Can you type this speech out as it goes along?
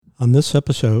On this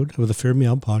episode of the Fear Me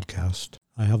Out podcast,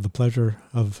 I have the pleasure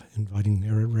of inviting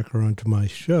Eric Recker onto my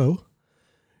show.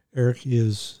 Eric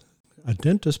is a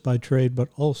dentist by trade, but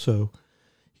also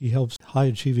he helps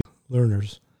high-achieving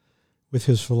learners with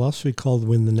his philosophy called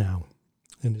WINtheNOW,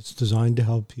 and it's designed to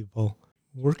help people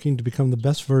working to become the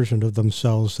best version of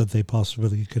themselves that they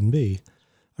possibly can be.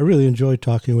 I really enjoy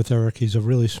talking with Eric. He's a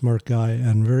really smart guy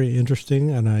and very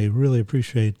interesting, and I really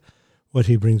appreciate what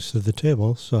he brings to the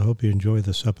table, so I hope you enjoy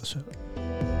this episode.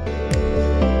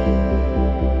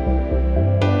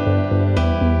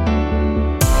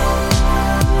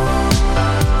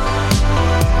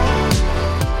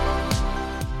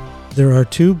 There are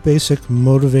two basic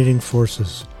motivating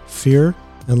forces, fear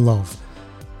and love.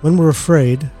 When we're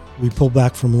afraid, we pull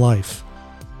back from life.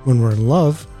 When we're in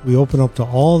love, we open up to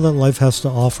all that life has to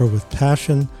offer with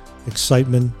passion,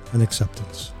 excitement, and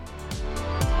acceptance.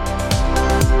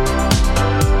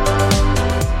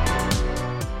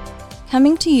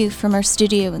 Coming to you from our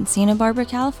studio in Santa Barbara,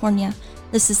 California,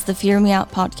 this is the Fear Me Out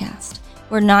podcast.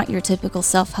 We're not your typical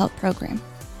self-help program.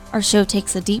 Our show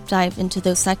takes a deep dive into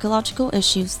those psychological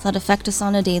issues that affect us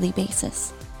on a daily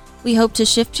basis. We hope to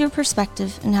shift your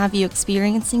perspective and have you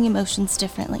experiencing emotions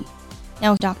differently.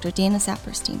 Now, Dr. Dana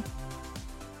Saperstein.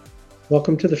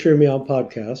 Welcome to the Fear Me Out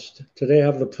podcast. Today I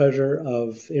have the pleasure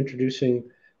of introducing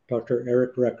Dr.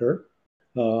 Eric Recker.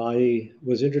 I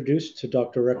was introduced to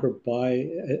Dr. Recker by,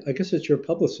 I guess it's your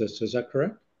publicist, is that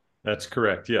correct? That's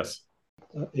correct, yes.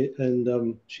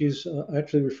 She's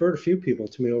actually referred a few people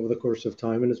to me over the course of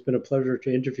time, and it's been a pleasure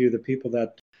to interview the people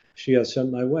that she has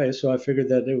sent my way, so I figured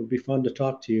that it would be fun to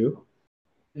talk to you.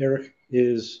 Eric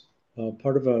is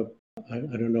part of I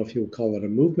don't know if you would call it a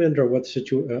movement or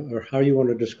or how you want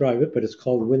to describe it, but it's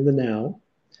called WINtheNOW.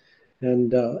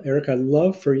 And Eric, I'd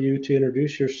love for you to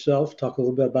introduce yourself, talk a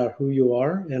little bit about who you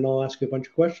are, and I'll ask you a bunch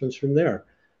of questions from there.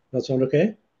 That sound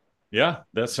okay? Yeah,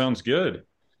 that sounds good.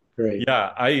 Great.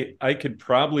 Yeah, I could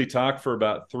probably talk for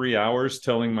about 3 hours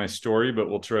telling my story, but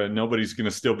we'll try. Nobody's going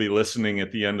to still be listening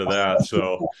at the end of that.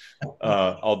 So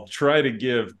I'll try to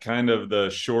give kind of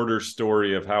the shorter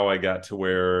story of how I got to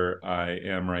where I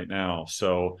am right now.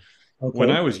 So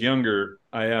when I was younger,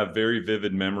 I have very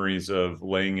vivid memories of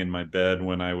laying in my bed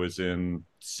when I was in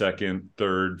second,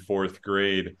 third, fourth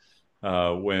grade,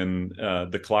 when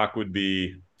the clock would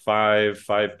be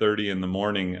 5:30 in the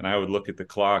morning, and I would look at the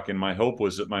clock, and my hope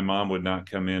was that my mom would not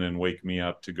come in and wake me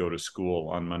up to go to school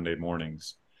on Monday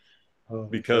mornings,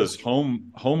 because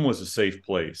home was a safe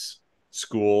place.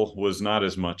 School was not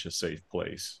as much a safe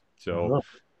place. So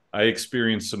I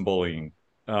experienced some bullying.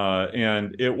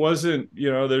 And it wasn't,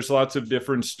 there's lots of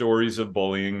different stories of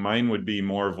bullying. Mine would be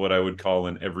more of what I would call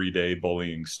an everyday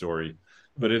bullying story,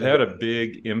 but it had a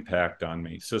big impact on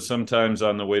me. So sometimes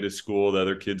on the way to school, the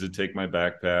other kids would take my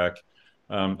backpack.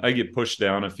 I get pushed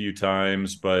down a few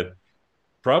times, but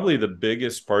probably the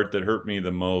biggest part that hurt me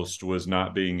the most was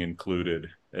not being included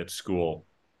at school.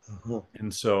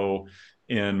 And so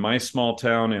in my small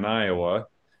town in Iowa,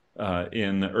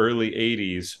 in the early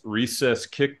 80s, recess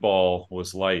kickball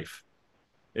was life.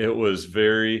 It was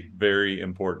very, very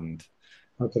important.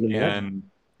 And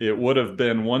it would have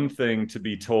been one thing to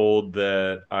be told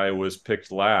that I was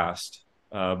picked last,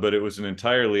 but it was an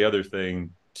entirely other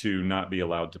thing to not be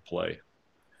allowed to play.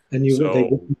 And they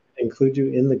didn't include you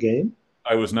in the game?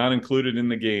 I was not included in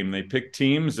the game. They picked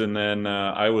teams, and then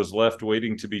I was left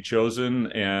waiting to be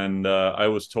chosen, and I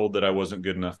was told that I wasn't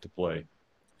good enough to play.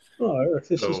 Oh, Eric,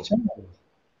 this is terrible.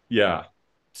 Yeah.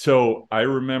 So I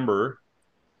remember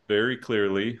very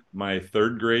clearly my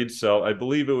third grade self, I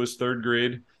believe it was third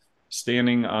grade,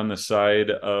 standing on the side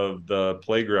of the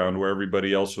playground where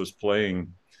everybody else was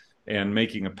playing and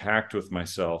making a pact with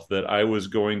myself that I was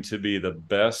going to be the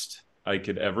best I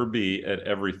could ever be at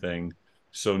everything,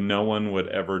 so no one would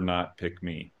ever not pick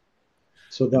me.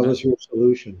 So that was your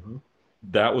solution, huh?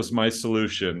 That was my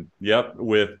solution. Yep.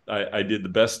 I did the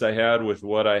best I had with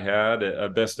what I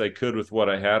had, best I could with what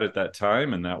I had at that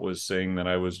time. And that was saying that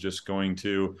I was just going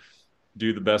to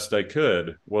do the best I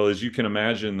could. Well, as you can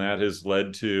imagine, that has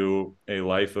led to a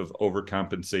life of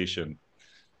overcompensation.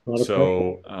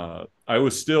 So there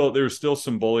was still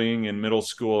some bullying in middle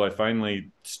school. I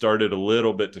finally started a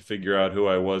little bit to figure out who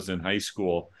I was in high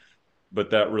school,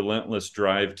 but that relentless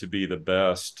drive to be the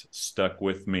best stuck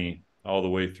with me all the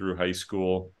way through high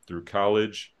school, through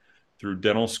college, through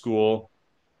dental school,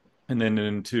 and then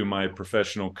into my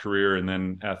professional career and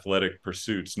then athletic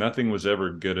pursuits. Nothing was ever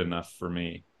good enough for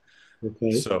me.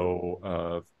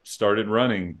 So started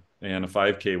running, and a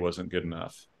 5K wasn't good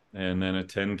enough. And then a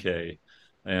 10K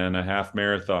and a half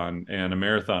marathon, and a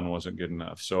marathon wasn't good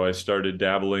enough. So I started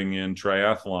dabbling in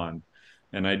triathlon.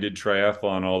 and I did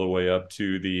triathlon all the way up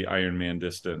to the Ironman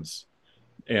distance.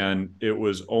 And it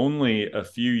was only a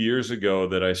few years ago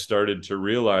that I started to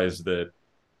realize that,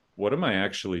 what am I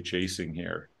actually chasing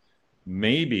here?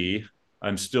 Maybe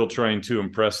I'm still trying to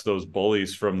impress those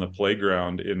bullies from the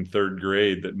playground in third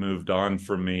grade that moved on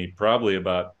from me probably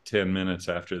about 10 minutes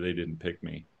after they didn't pick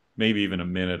me, maybe even a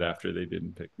minute after they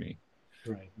didn't pick me.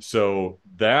 Right. So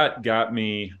that got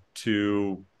me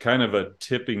to kind of a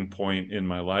tipping point in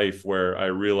my life where I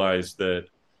realized that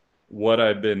what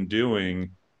I've been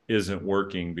doing isn't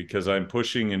working, because I'm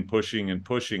pushing and pushing and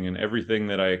pushing, and everything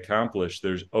that I accomplish,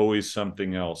 there's always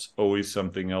something else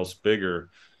bigger.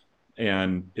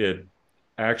 And it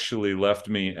actually left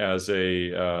me as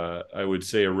I would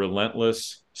say, a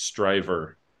relentless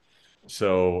striver.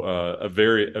 So a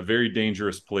very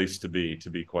dangerous place to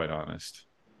be quite honest.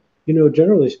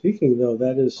 Generally speaking, though,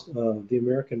 that is the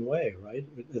American way, right?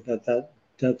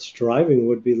 That striving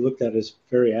would be looked at as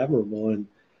very admirable,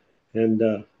 and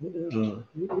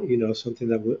something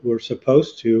that we're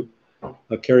supposed to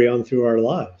carry on through our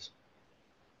lives.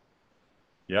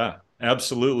 Yeah,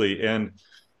 absolutely. And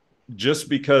just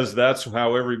because that's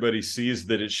how everybody sees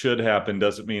that it should happen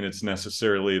doesn't mean it's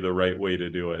necessarily the right way to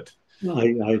do it.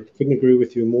 I couldn't agree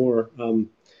with you more.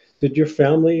 Did your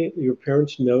family, your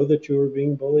parents, know that you were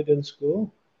being bullied in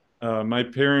school? My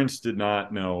parents did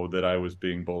not know that I was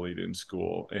being bullied in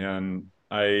school, and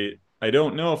I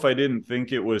don't know if I didn't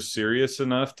think it was serious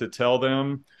enough to tell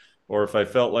them, or if I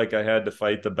felt like I had to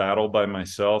fight the battle by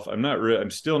myself. I'm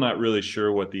still not really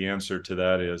sure what the answer to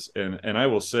that is. And I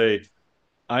will say,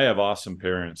 I have awesome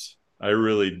parents. I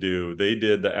really do. They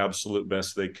did the absolute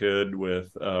best they could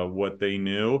with what they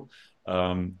knew.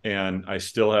 And I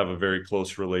still have a very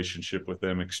close relationship with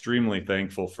them, extremely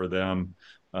thankful for them.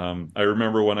 I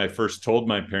remember when I first told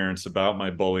my parents about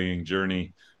my bullying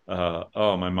journey,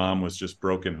 oh, my mom was just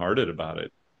brokenhearted about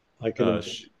it. I can Uh,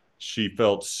 imagine. she, she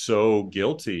felt so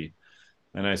guilty.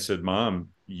 And I said, Mom,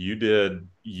 you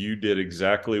did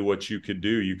exactly what you could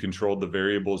do. You controlled the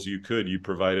variables you could. You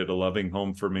provided a loving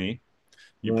home for me.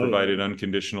 You Right. provided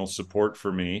unconditional support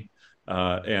for me.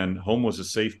 And home was a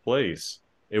safe place.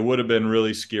 It would have been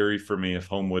really scary for me if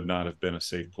home would not have been a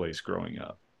safe place growing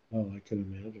up. Oh, I can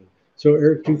imagine. So,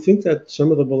 Eric, do you think that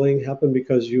some of the bullying happened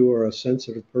because you are a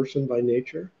sensitive person by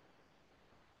nature?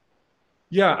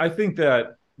 Yeah, I think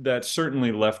that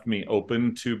certainly left me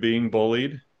open to being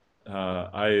bullied.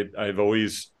 I've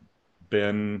always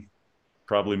been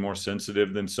probably more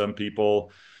sensitive than some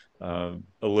people, a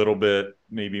little bit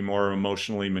maybe more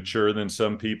emotionally mature than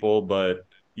some people. But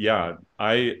yeah,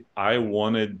 I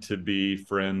wanted to be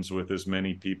friends with as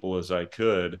many people as I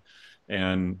could.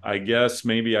 And I guess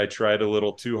maybe I tried a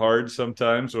little too hard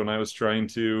sometimes when I was trying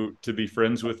to be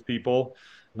friends with people.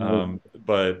 Right.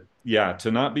 But yeah, to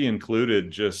not be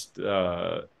included just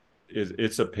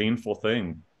it's a painful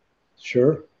thing.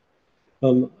 Sure.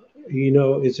 Um,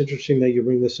 it's interesting that you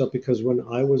bring this up because when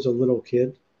I was a little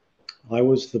kid, I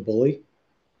was the bully.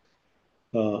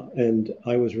 And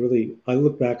I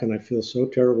look back and I feel so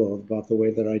terrible about the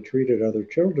way that I treated other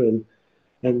children.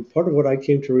 And part of what I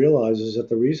came to realize is that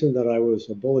the reason that I was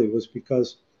a bully was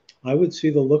because I would see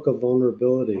the look of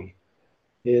vulnerability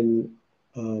in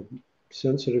uh,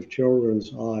 sensitive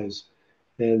children's eyes.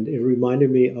 And it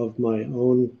reminded me of my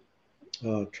own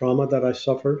trauma that I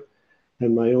suffered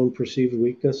and my own perceived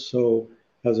weakness. So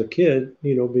as a kid,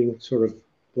 being sort of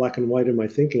black and white in my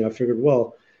thinking, I figured,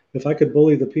 well, if I could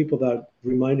bully the people that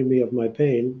reminded me of my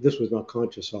pain, this was not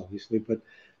conscious, obviously, but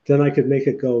then I could make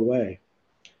it go away.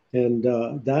 And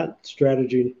that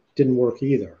strategy didn't work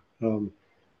either.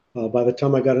 By the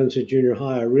time I got into junior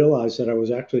high, I realized that I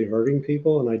was actually hurting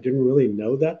people, and I didn't really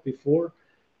know that before.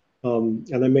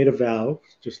 And I made a vow,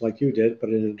 just like you did, but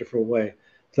in a different way,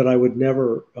 that I would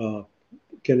never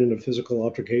get in a physical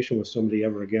altercation with somebody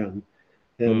ever again.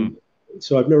 Mm, And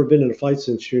so I've never been in a fight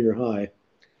since junior high.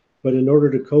 But in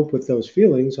order to cope with those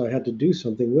feelings, I had to do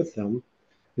something with them.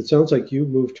 It sounds like you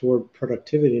moved toward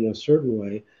productivity in a certain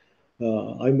way.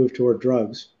 I moved toward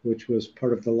drugs, which was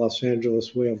part of the Los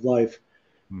Angeles way of life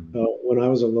mm, when I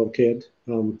was a little kid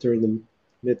during the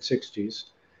mid 60s.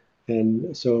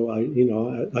 And so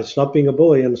I stopped being a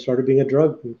bully and started being a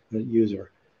drug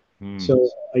user. mm. So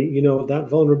that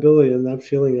vulnerability and that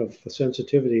feeling of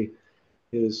sensitivity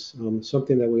is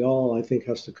something that we all, I think,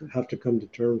 have to come to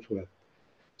terms with.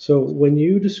 So when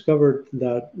you discovered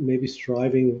that maybe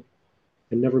striving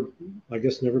and never, I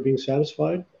guess, never being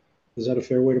satisfied, is that a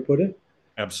fair way to put it?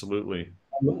 Absolutely.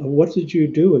 What did you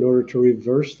do in order to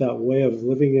reverse that way of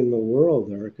living in the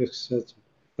world, Eric? That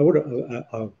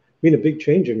would mean a big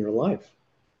change in your life.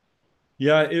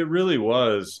 Yeah, it really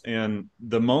was. And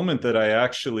the moment that I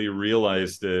actually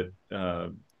realized it,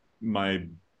 my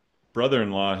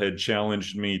brother-in-law had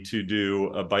challenged me to do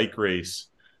a bike race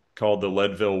called the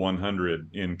Leadville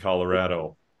 100 in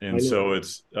Colorado. I And know. so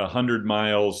it's 100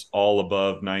 miles all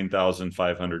above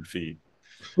 9,500 feet.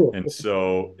 And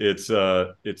so it's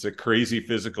a crazy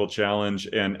physical challenge.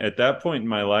 And at that point in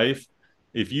my life,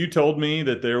 if you told me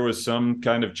that there was some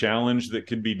kind of challenge that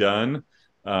could be done,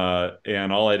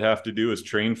 and all I'd have to do is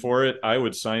train for it, I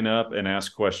would sign up and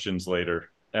ask questions later.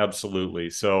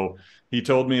 Absolutely. So he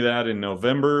told me that in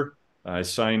November. I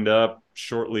signed up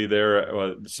shortly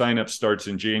there. Sign up starts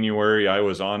in January. I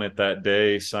was on it that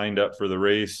day, signed up for the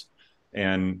race,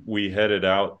 and we headed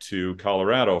out to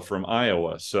Colorado from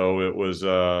Iowa. So it was,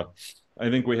 I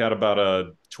think we had about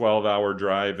a 12-hour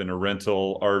drive in a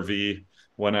rental RV,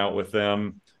 went out with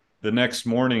them. The next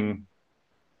morning,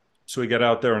 so we got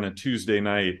out there on a Tuesday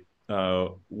night.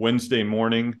 Wednesday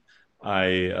morning,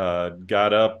 I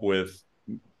got up with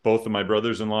both of my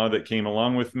brothers-in-law that came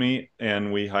along with me,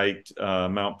 and we hiked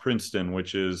Mount Princeton,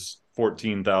 which is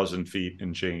 14,000 feet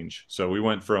and change. So we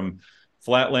went from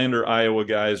Flatlander, Iowa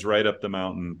guys right up the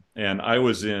mountain, and I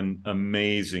was in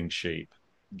amazing shape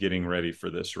getting ready for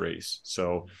this race.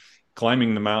 So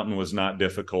climbing the mountain was not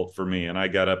difficult for me, and I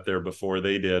got up there before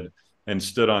they did and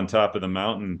stood on top of the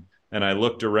mountain, and I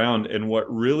looked around, and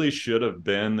what really should have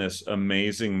been this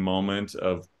amazing moment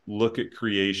of look at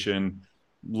creation,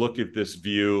 look at this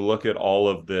view, look at all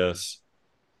of this,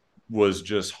 was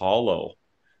just hollow.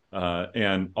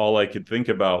 And all I could think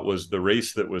about was the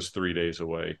race that was 3 days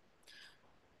away.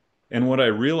 And what I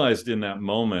realized in that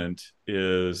moment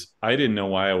is I didn't know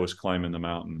why I was climbing the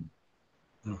mountain.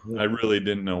 I really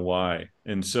didn't know why.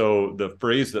 And so the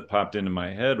phrase that popped into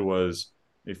my head was,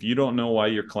 if you don't know why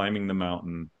you're climbing the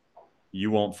mountain,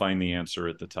 you won't find the answer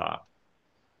at the top.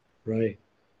 Right.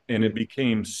 And it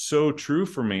became so true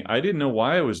for me. I didn't know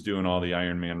why I was doing all the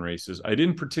Ironman races. I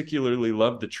didn't particularly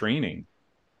love the training.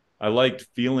 I liked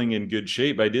feeling in good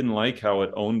shape. I didn't like how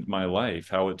it owned my life,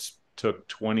 how it took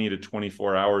 20 to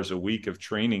 24 hours a week of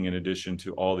training in addition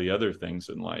to all the other things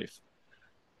in life.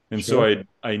 And so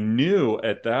I knew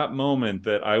at that moment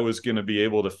that I was going to be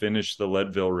able to finish the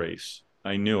Leadville race.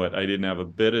 I knew it. I didn't have a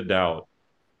bit of doubt,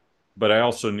 but I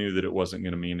also knew that it wasn't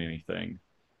going to mean anything.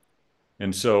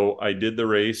 And so I did the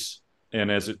race. And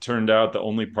as it turned out, the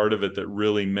only part of it that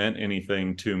really meant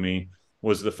anything to me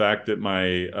was the fact that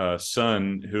my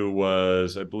son, who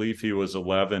was, I believe he was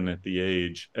 11 at the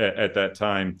age at that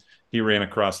time, he ran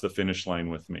across the finish line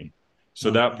with me.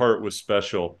 So that part was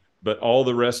special, but all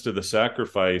the rest of the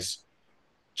sacrifice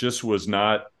just was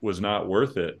not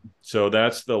worth it. So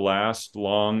that's the last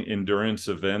long endurance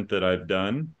event that I've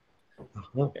done.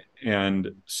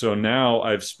 And so now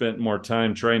I've spent more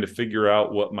time trying to figure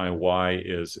out what my why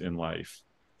is in life,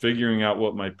 figuring out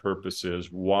what my purpose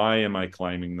is. Why am I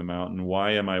climbing the mountain?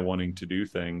 Why am I wanting to do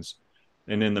things?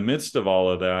 And in the midst of all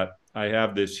of that, I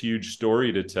have this huge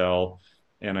story to tell.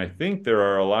 And I think there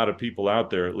are a lot of people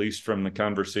out there, at least from the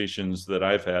conversations that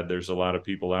I've had, there's a lot of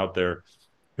people out there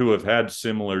who have had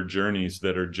similar journeys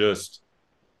that are just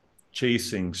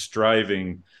chasing,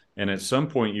 striving. And at some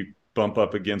point you bump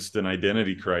up against an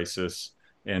identity crisis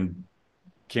and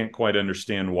can't quite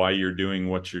understand why you're doing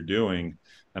what you're doing.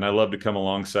 And I love to come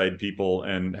alongside people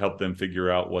and help them figure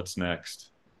out what's next.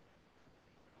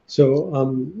 So,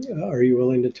 are you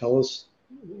willing to tell us,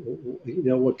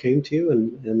 what came to you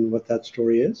and what that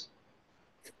story is?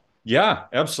 Yeah,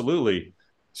 absolutely.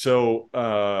 So,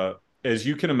 as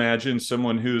you can imagine,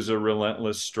 someone who's a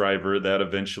relentless striver, that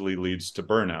eventually leads to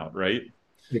burnout, right?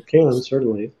 It can,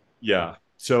 certainly. Yeah.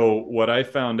 So what I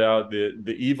found out,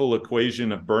 the evil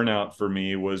equation of burnout for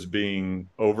me was being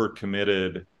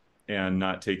overcommitted and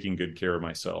not taking good care of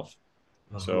myself.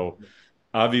 So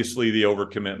obviously the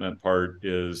overcommitment part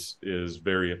is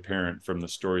very apparent from the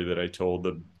story that I told.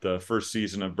 The first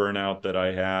season of burnout that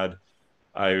I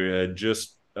had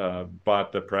just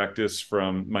bought the practice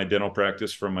from my dental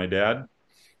practice from my dad.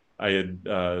 I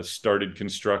had started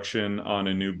construction on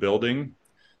a new building,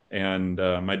 and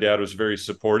my dad was very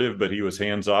supportive, but he was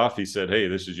hands off. He said, "Hey,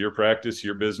 this is your practice,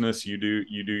 your business. You do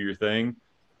your thing."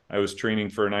 I was training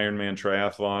for an Ironman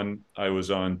triathlon. I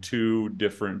was on 2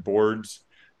 different boards,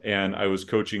 and I was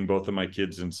coaching both of my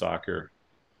kids in soccer.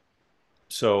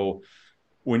 So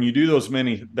when you do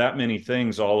that many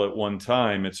things all at one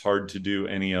time, it's hard to do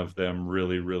any of them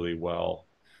really, really well.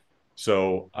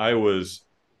 So I was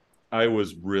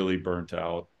really burnt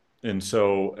out. And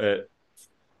so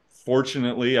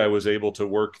fortunately, I was able to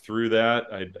work through that.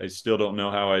 I still don't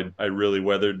know how I really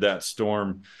weathered that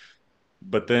storm.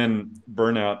 But then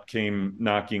burnout came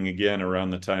knocking again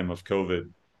around the time of COVID.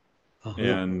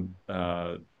 And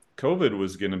COVID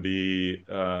was going to be,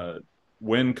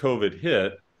 when COVID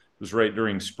hit, it was right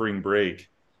during spring break.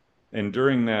 And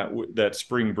during that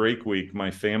spring break week,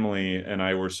 my family and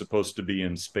I were supposed to be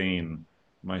in Spain.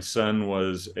 My son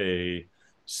was a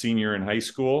senior in high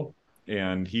school,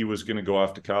 and he was going to go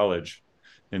off to college.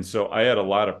 And so I had a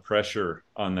lot of pressure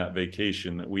on that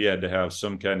vacation that we had to have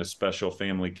some kind of special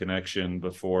family connection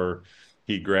before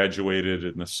he graduated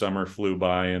and the summer flew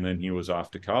by and then he was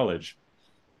off to college.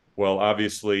 Well,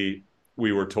 obviously,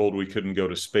 we were told we couldn't go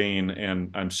to Spain,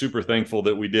 and I'm super thankful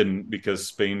that we didn't, because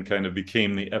Spain kind of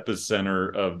became the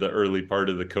epicenter of the early part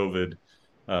of the COVID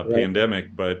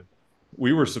pandemic. But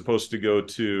we were supposed to go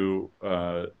to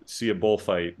see a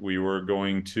bullfight. We were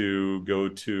going to go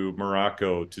to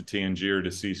Morocco, to Tangier,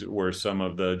 to see where some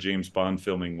of the James Bond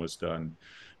filming was done.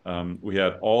 We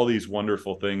had all these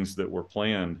wonderful things that were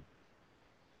planned.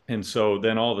 And so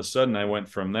then all of a sudden I went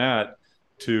from that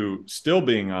to still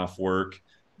being off work,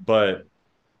 but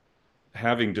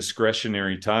having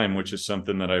discretionary time, which is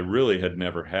something that I really had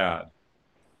never had.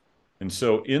 And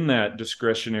so in that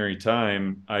discretionary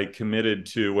time, I committed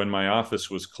to, when my office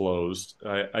was closed,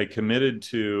 I committed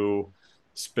to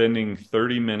spending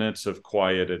 30 minutes of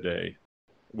quiet a day,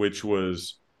 which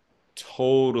was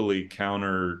totally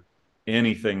counter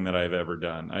anything that I've ever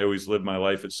done. I always lived my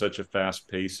life at such a fast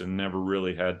pace and never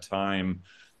really had time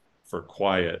for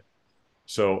quiet.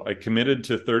 So I committed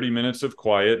to 30 minutes of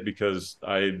quiet because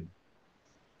I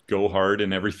go hard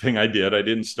in everything I did. I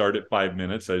didn't start at 5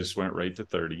 minutes. I just went right to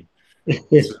 30.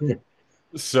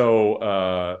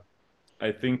 So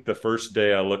I think the first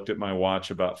day I looked at my watch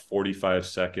about 45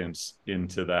 seconds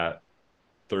into that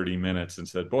 30 minutes and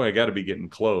said, boy, I got to be getting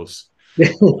close.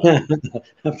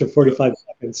 After 45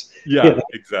 seconds. Yeah,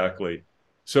 exactly.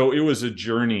 So it was a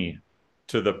journey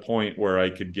to the point where I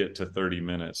could get to 30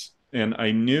 minutes. And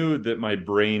I knew that my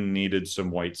brain needed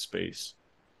some white space.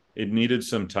 It needed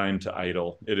some time to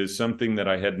idle. It is something that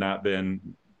I had not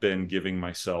been giving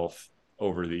myself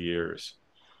over the years.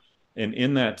 And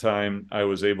in that time, I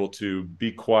was able to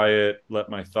be quiet, let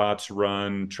my thoughts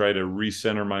run, try to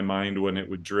recenter my mind when it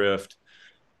would drift.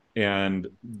 And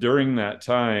during that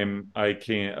time,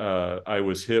 I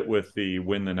was hit with the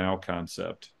WINtheNOW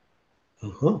concept.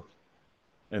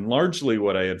 And largely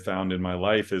what I had found in my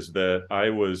life is that I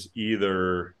was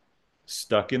either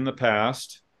stuck in the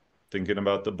past, thinking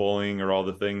about the bullying or all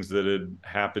the things that had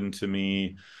happened to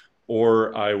me,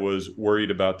 or I was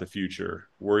worried about the future,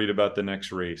 worried about the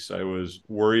next race. I was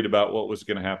worried about what was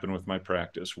going to happen with my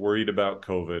practice, worried about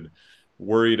COVID,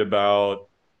 worried about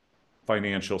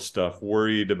financial stuff,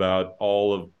 worried about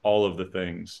all of the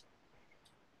things.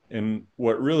 And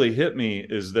what really hit me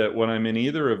is that when I'm in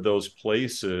either of those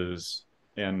places,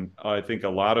 and I think a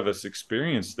lot of us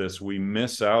experience this, we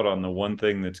miss out on the one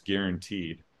thing that's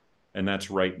guaranteed, and that's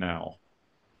right now.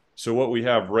 So what we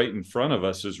have right in front of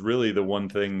us is really the one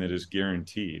thing that is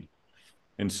guaranteed.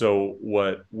 And so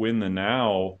what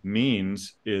WINtheNOW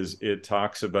means is it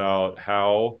talks about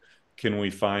how can we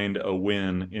find a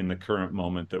win in the current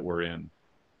moment that we're in.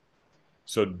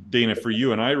 So Dana, for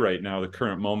you and I right now, the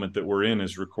current moment that we're in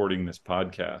is recording this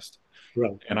podcast.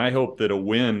 Right. And I hope that a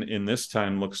win in this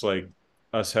time looks like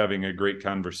us having a great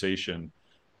conversation,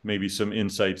 maybe some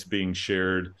insights being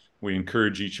shared. We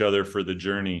encourage each other for the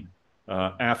journey.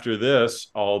 After this,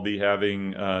 I'll be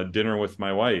having dinner with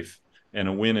my wife, and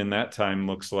a win in that time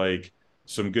looks like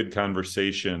some good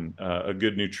conversation, a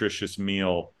good nutritious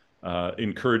meal,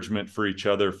 encouragement for each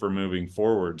other for moving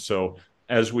forward. So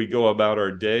as we go about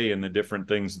our day and the different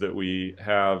things that we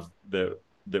have that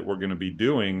we're going to be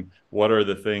doing, what are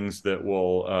the things that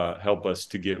will help us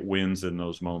to get wins in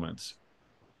those moments?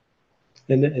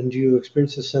 And do you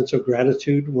experience a sense of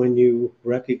gratitude when you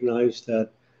recognize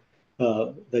that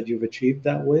that you've achieved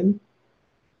that win?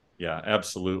 Yeah,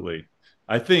 absolutely.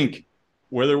 I think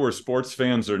whether we're sports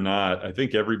fans or not, I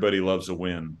think everybody loves a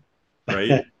win,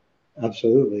 right?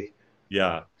 Absolutely.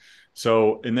 Yeah.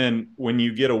 So, and then when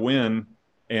you get a win,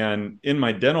 and in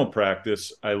my dental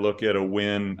practice, I look at a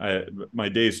win, my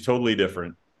day is totally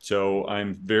different. So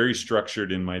I'm very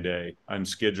structured in my day. I'm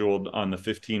scheduled on the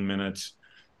 15 minutes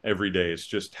every day. It's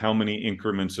just how many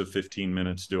increments of 15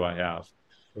 minutes do I have?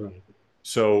 Right.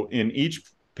 So in each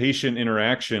patient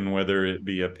interaction, whether it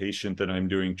be a patient that I'm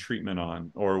doing treatment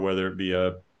on, or whether it be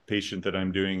a patient that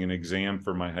I'm doing an exam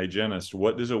for my hygienist,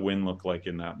 what does a win look like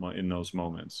in those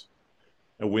moments?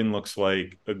 A win looks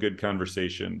like a good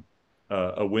conversation.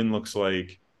 A win looks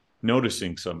like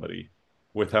noticing somebody.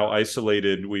 With how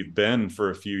isolated we've been for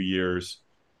a few years,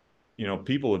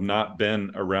 people have not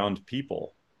been around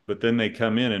people. but then they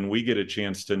come in and we get a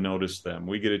chance to notice them.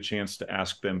 We get a chance to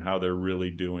ask them how they're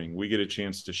really doing. We get a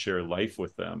chance to share life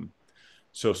with them.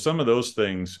 So some of those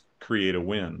things create a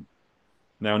win.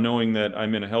 Now, knowing that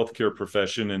I'm in a healthcare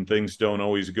profession and things don't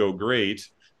always go great,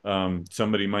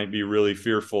 somebody might be really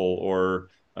fearful, or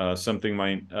something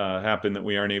might happen that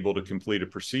we aren't able to complete a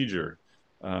procedure.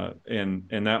 And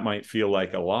that might feel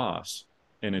like a loss.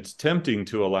 And it's tempting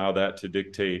to allow that to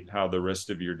dictate how the rest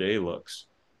of your day looks.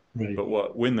 Right. But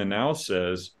what WINtheNOW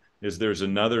says is there's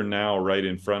another now right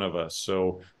in front of us.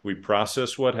 So we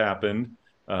process what happened,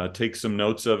 take some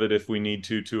notes of it if we need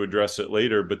to address it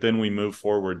later, but then we move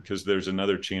forward because there's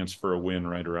another chance for a win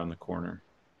right around the corner.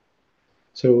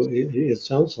 So it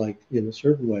sounds like, in a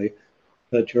certain way,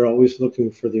 that you're always looking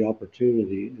for the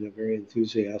opportunity in a very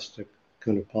enthusiastic,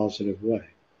 kind of positive way.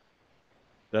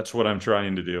 That's what I'm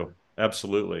trying to do.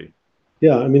 Absolutely.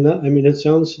 Yeah, I mean it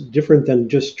sounds different than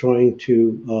just trying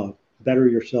to better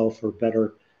yourself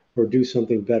or do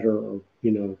something better, or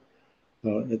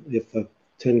if the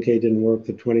 10K didn't work,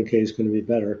 the 20K is going to be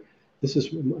better.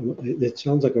 It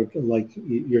sounds like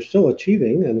you're still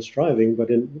achieving and striving, but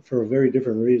for a very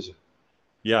different reason.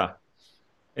 Yeah.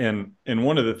 And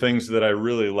one of the things that I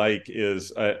really like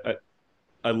is I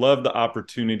love the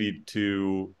opportunity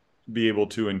to be able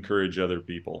to encourage other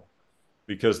people,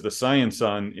 because the science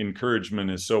on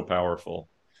encouragement is so powerful.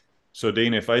 So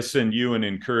Dana, if I send you an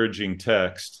encouraging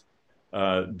text,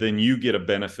 then you get a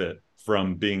benefit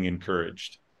from being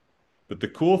encouraged. But the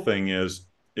cool thing is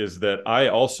that I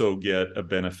also get a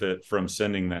benefit from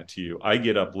sending that to you. I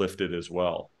get uplifted as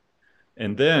well.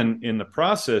 And then in the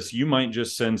process, you might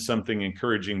just send something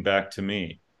encouraging back to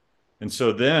me. And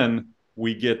so then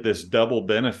we get this double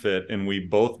benefit and we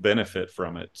both benefit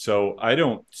from it. So I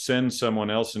don't send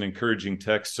someone else an encouraging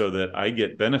text so that I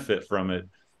get benefit from it,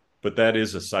 but that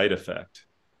is a side effect.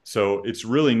 So it's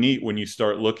really neat when you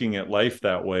start looking at life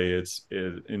that way. It's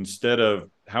instead of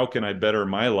how can I better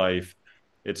my life,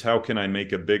 it's how can I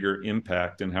make a bigger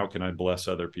impact and how can I bless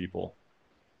other people?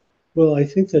 Well, I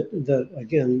think that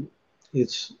again,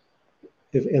 it's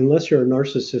unless you're a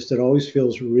narcissist, it always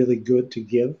feels really good to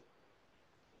give.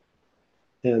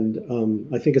 And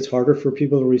I think it's harder for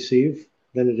people to receive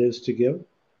than it is to give.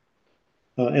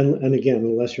 And again,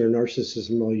 unless you're a narcissist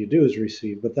and all you do is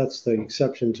receive, but that's the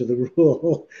exception to the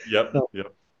rule. Yep.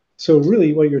 So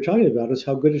really what you're talking about is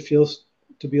how good it feels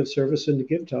to be of service and to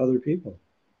give to other people.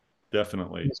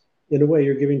 Definitely. In a way,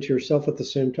 you're giving to yourself at the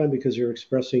same time because you're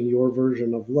expressing your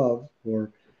version of love,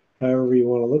 or however you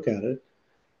want to look at it.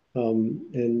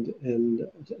 And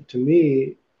to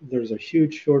me, there's a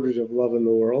huge shortage of love in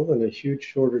the world, and a huge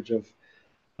shortage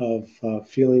of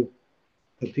feeling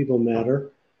that people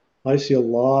matter. I see a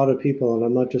lot of people, and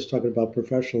I'm not just talking about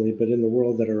professionally, but in the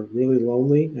world, that are really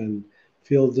lonely and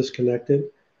feel disconnected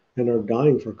and are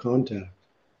dying for contact.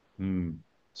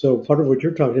 So part of what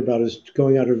you're talking about is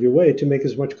going out of your way to make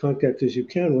as much contact as you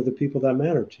can with the people that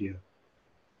matter to you.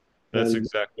 That's And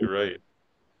exactly right.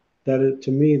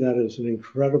 to me, that is an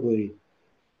incredibly,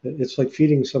 it's like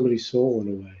feeding somebody's soul in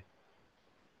a way.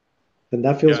 And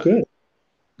that feels good,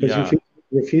 because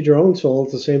you feed your own soul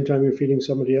at the same time you're feeding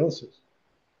somebody else's.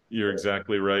 You're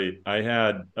exactly right.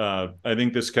 I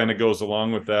think this kind of goes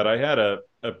along with that. I had a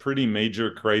pretty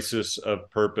major crisis of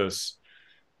purpose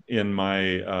in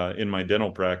my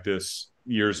dental practice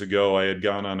years ago. I had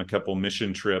gone on a couple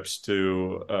mission trips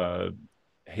to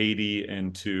Haiti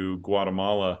and to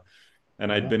Guatemala,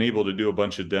 and I'd been able to do a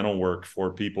bunch of dental work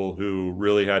for people who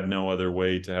really had no other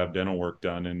way to have dental work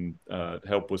done, and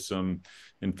help with some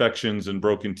infections and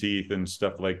broken teeth and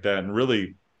stuff like that, and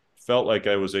really felt like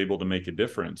I was able to make a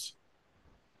difference.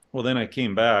 Well, then I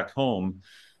came back home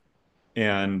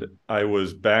and I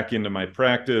was back into my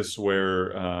practice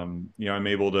where, I'm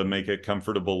able to make a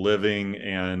comfortable living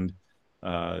and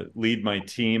lead my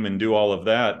team and do all of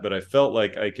that. But I felt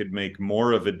like I could make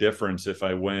more of a difference if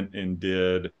I went and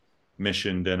did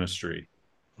mission dentistry.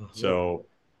 So,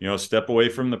 step away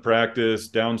from the practice,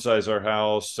 downsize our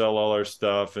house, sell all our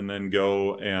stuff, and then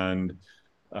go and,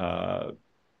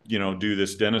 do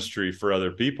this dentistry for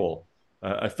other people.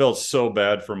 I felt so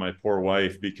bad for my poor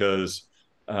wife, because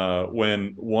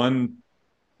when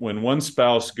one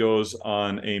spouse goes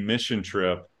on a mission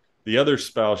trip, the other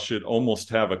spouse should almost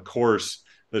have a course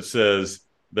that says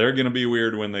they're going to be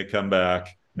weird when they come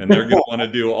back and they're going to want to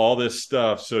do all this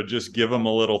stuff. So just give them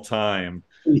a little time.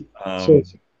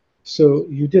 So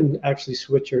you didn't actually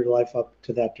switch your life up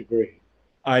to that degree?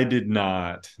 I did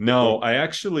not. No, I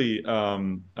actually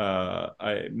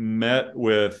I met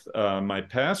with my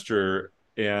pastor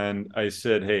and I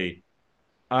said, hey,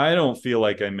 I don't feel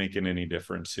like I'm making any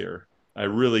difference here. I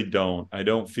really don't. I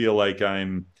don't feel like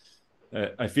I'm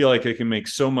I feel like I can make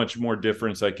so much more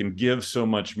difference. I can give so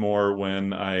much more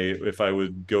if I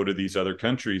would go to these other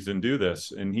countries and do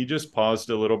this. And he just paused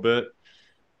a little bit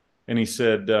and he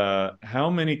said, how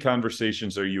many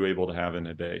conversations are you able to have in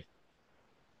a day?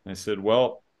 I said,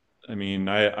 well, I mean,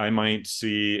 I might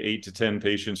see 8 to 10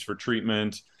 patients for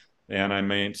treatment, and I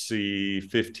might see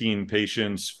 15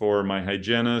 patients for my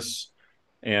hygienist,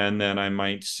 and then I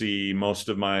might see most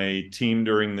of my team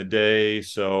during the day.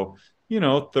 So,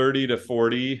 30 to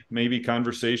 40 maybe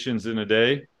conversations in a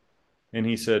day. And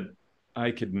he said,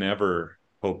 I could never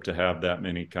hope to have that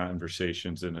many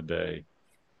conversations in a day.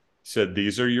 He said,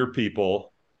 these are your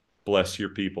people. Bless your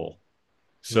people.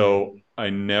 So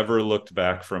I never looked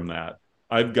back from that.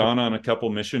 I've gone on a couple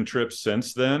mission trips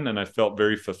since then, and I felt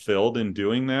very fulfilled in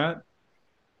doing that.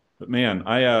 But man,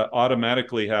 I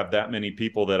automatically have that many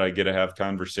people that I get to have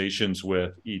conversations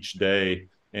with each day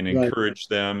and encourage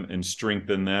them and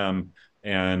strengthen them.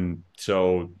 And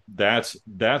so that's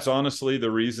honestly the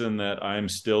reason that I'm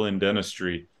still in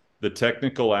dentistry. The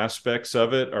technical aspects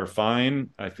of it are fine.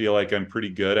 I feel like I'm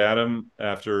pretty good at them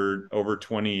after over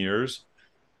 20 years.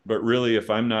 But really, if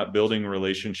I'm not building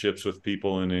relationships with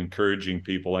people and encouraging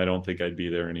people, I don't think I'd be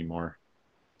there anymore.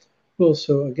 Well,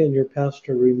 so again, your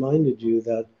pastor reminded you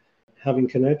that having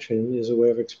connection is a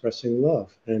way of expressing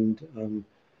love, and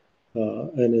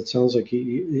it sounds like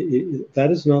that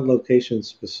is not location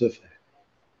specific,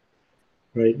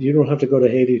 right? You don't have to go to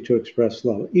Haiti to express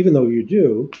love, even though you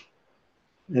do,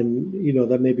 and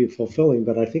that may be fulfilling.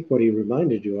 But I think what he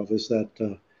reminded you of is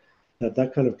that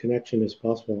that kind of connection is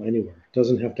possible anywhere. It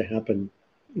doesn't have to happen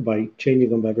by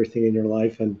changing up everything in your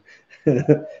life and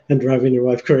and driving your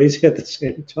wife crazy at the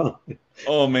same time.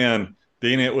 Oh man,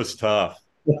 Dana, it was tough.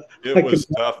 It was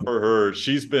tough for her.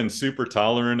 She's been super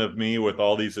tolerant of me with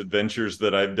all these adventures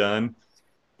that I've done.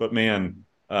 But man,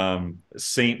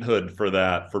 sainthood for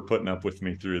that, for putting up with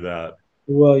me through that.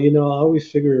 Well, I always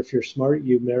figure if you're smart,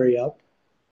 you marry up,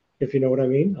 if you know what I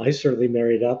mean. I certainly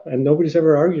married up, and nobody's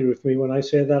ever argued with me when I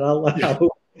say that out loud.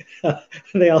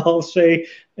 They all say,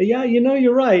 yeah,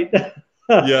 you're right.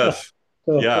 Yes.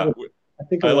 So Yeah. I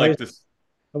think I like to,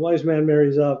 a wise man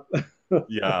marries up.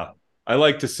 yeah. I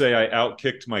like to say I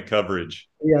outkicked my coverage.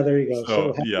 Yeah, there you go.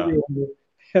 So yeah.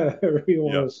 However you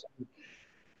Yeah. want to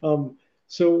say.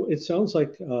 So it sounds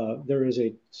like there is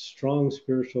a strong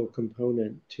spiritual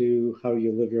component to how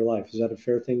you live your life. Is that a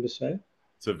fair thing to say?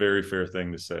 It's a very fair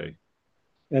thing to say.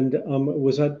 And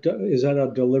is that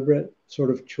a deliberate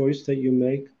sort of choice that you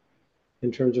make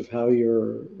in terms of how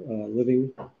you're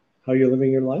living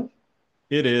your life?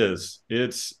 It is.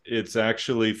 It's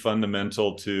actually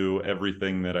fundamental to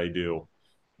everything that I do.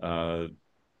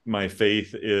 My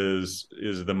faith is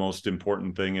the most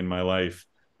important thing in my life.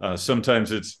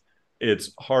 Sometimes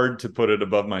it's hard to put it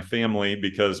above my family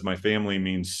because my family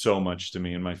means so much to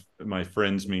me and my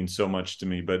friends mean so much to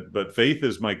me. But faith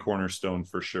is my cornerstone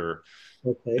for sure.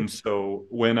 Okay. And so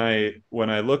when I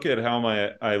look at how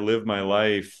I live my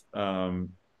life,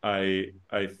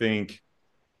 I think,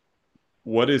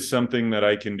 what is something that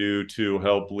I can do to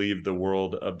help leave the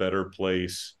world a better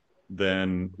place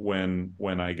than when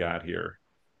I got here?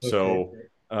 Okay. So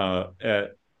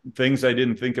at things I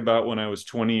didn't think about when I was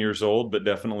 20 years old, but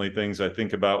definitely things I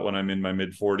think about when I'm in my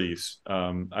mid 40s.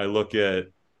 I look at,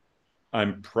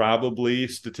 I'm probably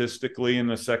statistically in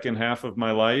the second half of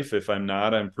my life. If I'm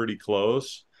not, I'm pretty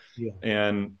close. Yeah.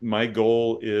 And my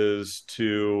goal is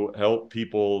to help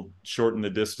people shorten the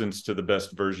distance to the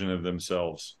best version of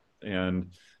themselves.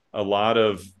 And a lot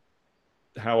of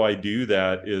how I do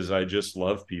that is I just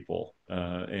love people.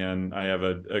 And I have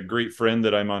a great friend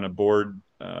that I'm on a board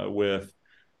with.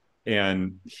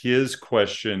 And his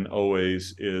question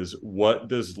always is, what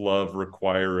does love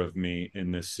require of me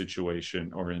in this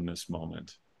situation or in this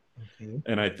moment? Okay.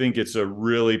 And I think it's a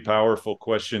really powerful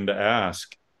question to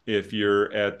ask if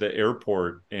you're at the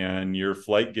airport and your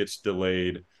flight gets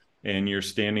delayed and you're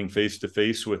standing face to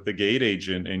face with the gate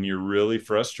agent and you're really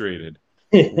frustrated.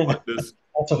 That's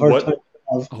a hard time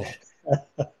to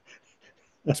have.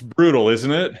 It's brutal,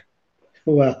 isn't it?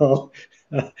 Well,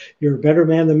 you're a better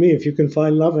man than me if you can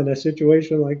find love in a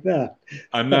situation like that.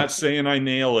 I'm not saying I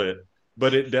nail it,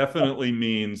 but it definitely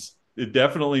means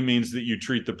that you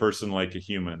treat the person like a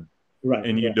human. Right.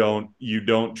 And you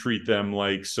don't treat them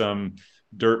like some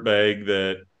dirtbag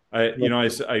that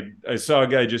I saw a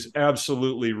guy just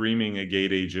absolutely reaming a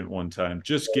gate agent one time,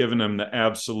 just giving him the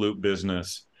absolute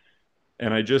business.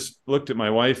 And I just looked at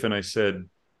my wife and I said,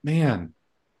 man,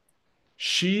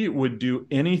 she would do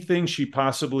anything she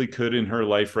possibly could in her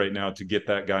life right now to get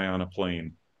that guy on a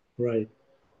plane. Right.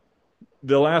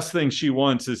 The last thing she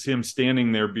wants is him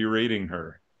standing there berating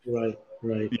her. Right.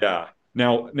 Yeah.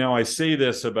 Now I say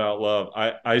this about love.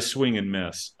 I swing and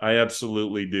miss. I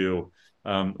absolutely do.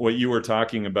 What you were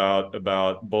talking about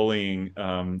bullying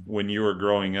when you were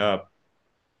growing up,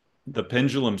 the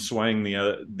pendulum swung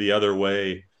the other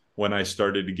way when I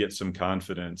started to get some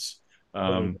confidence.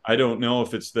 I don't know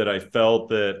if it's that I felt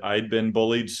that I'd been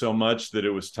bullied so much that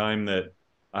it was time that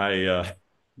I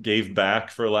gave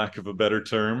back, for lack of a better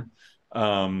term.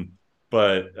 Um,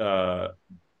 but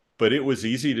but it was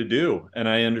easy to do, and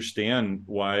I understand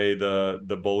why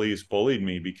the bullies bullied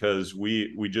me, because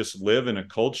we just live in a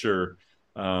culture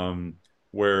um,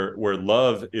 where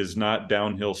love is not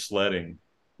downhill sledding.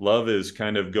 Love is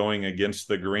kind of going against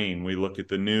the grain. We look at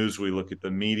the news, we look at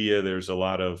the media. There's a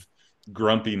lot of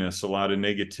grumpiness, a lot of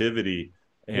negativity,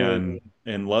 and Right.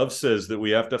 and love says that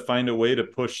we have to find a way to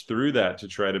push through that to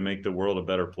try to make the world a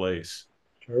better place.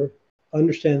 Sure.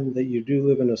 Understand that you do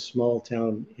live in a small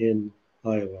town in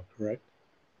Iowa, correct?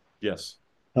 Yes,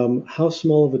 How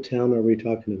small of a town are we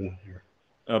talking about here?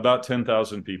 about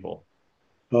 10,000 people.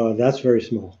 That's very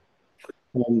small.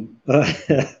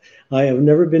 I have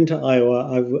never been to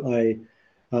Iowa.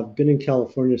 I've been in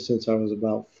California since I was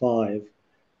about 5,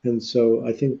 and so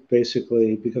I think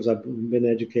basically because I've been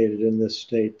educated in this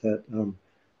state that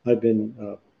I've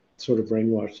been sort of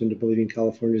brainwashed into believing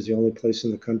California is the only place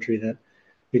in the country that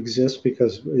exists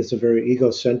because it's a very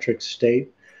egocentric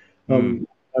state. Mm.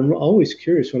 I'm always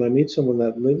curious when I meet someone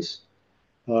that lives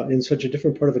in such a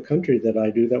different part of the country that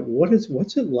I do. That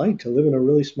what's it like to live in a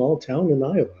really small town in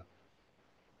Iowa?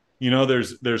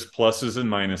 There's pluses and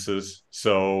minuses.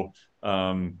 So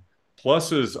um,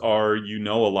 pluses are,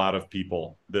 a lot of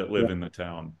people that live Right, in the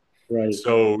town. right.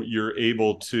 So you're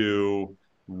able to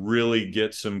really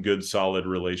get some good, solid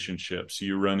relationships.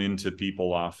 You run into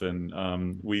people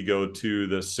often. We go to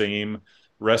the same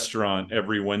restaurant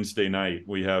every Wednesday night.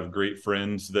 We have great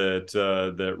friends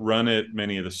that run it.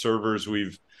 Many of the servers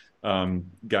we've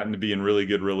gotten to be in really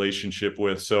good relationship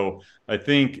with. So I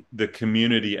think the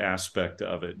community aspect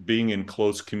of it, being in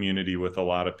close community with a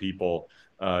lot of people,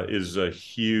 is a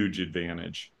huge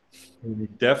advantage. Mhm.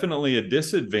 Definitely a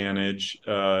disadvantage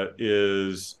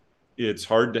is it's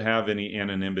hard to have any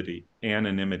anonymity.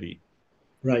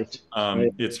 Right. I,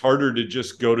 It's harder to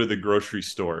just go to the grocery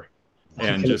store I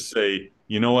and can, just say,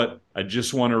 you know what, I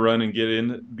just want to run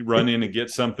in and get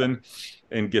something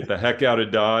and get the heck out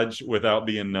of Dodge without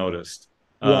being noticed.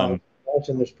 yeah, I Um,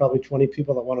 imagine there's probably 20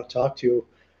 people that want to talk to you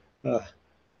uh,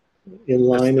 in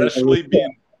line and especially everything.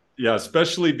 being Yeah,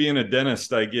 especially being a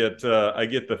dentist, I get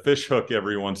the fish hook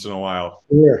every once in a while.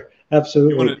 Sure,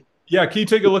 You want to, absolutely. yeah, can you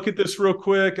take a look at this real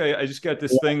quick? I just got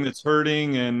this thing that's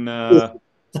hurting, and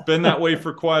it's been that way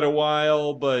for quite a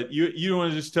while, but you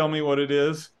want to just tell me what it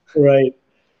is? Right.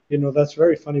 You know, that's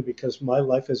very funny because my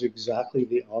life is exactly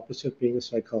the opposite being a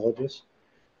psychologist.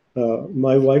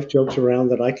 My wife jokes around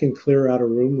that I can clear out a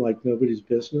room like nobody's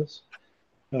business.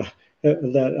 uh,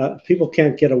 that people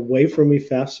can't get away from me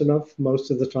fast enough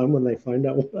most of the time when they find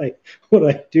out what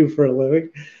I do for a living.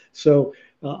 So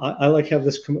I like have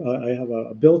this. I have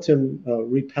a built-in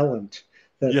repellent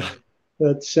that Yeah.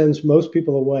 that sends most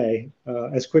people away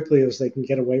as quickly as they can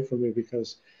get away from me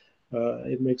because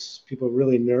it makes people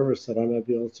really nervous that I might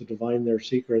be able to divine their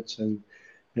secrets and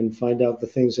find out the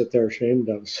things that they're ashamed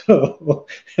of. So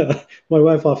my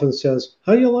wife often says,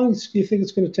 "How long do you think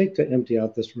it's going to take to empty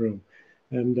out this room?"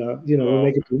 And we Oh,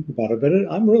 make a joke about it, but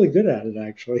I'm really good at it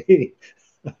actually.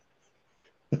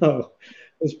 Oh,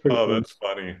 it's pretty oh, fun. that's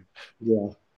funny. Yeah.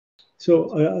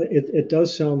 So it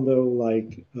does sound though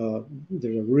like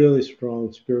there's a really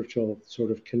strong spiritual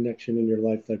sort of connection in your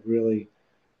life that really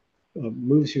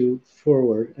moves you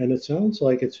forward, and it sounds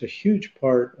like it's a huge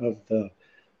part of the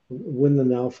Win the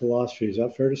Now philosophy. Is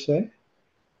that fair to say?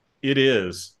 It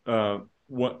is.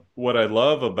 What I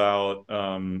love about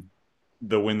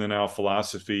the Win the Now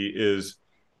philosophy is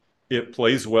it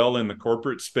plays well in the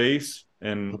corporate space,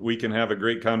 and we can have a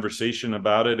great conversation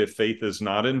about it if faith is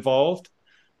not involved.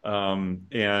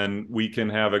 And we can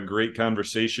have a great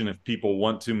conversation if people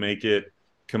want to make it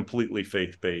completely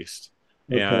faith-based.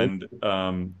 Okay. And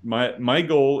my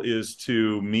goal is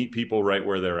to meet people right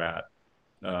where they're at,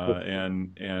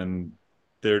 and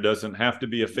there doesn't have to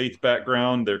be a faith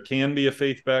background. There can be a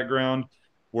faith background.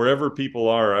 Wherever people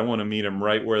are, I want to meet them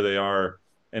right where they are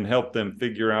and help them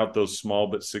figure out those small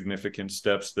but significant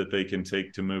steps that they can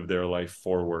take to move their life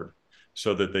forward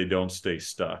so that they don't stay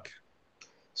stuck.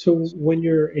 So when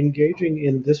you're engaging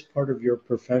in this part of your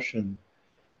profession,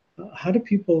 how do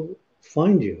people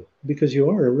find you? Because you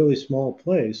are in a really small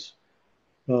place.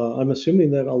 I'm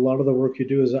assuming that a lot of the work you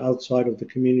do is outside of the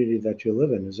community that you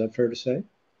live in. Is that fair to say?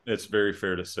 It's very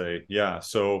fair to say. Yeah.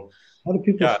 So, How do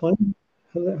people yeah, find?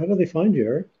 How do they find you,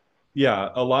 Eric? Yeah,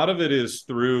 a lot of it is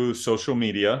through social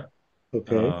media.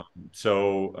 Okay.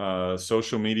 Um,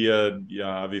 Social media, yeah,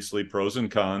 obviously pros and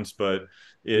cons, but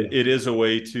Yeah. it is a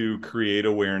way to create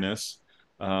awareness.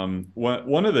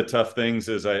 One of the tough things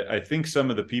is I think some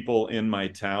of the people in my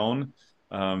town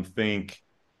think,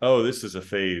 oh, this is a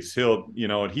phase.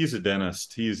 He's a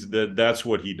dentist. That's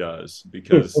what he does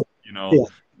because, Yeah.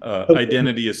 Okay.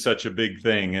 identity is such a big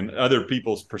thing, and other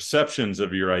people's perceptions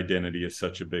of your identity is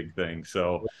such a big thing.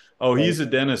 So, oh, Right. he's a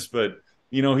dentist, but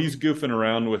he's goofing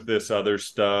around with this other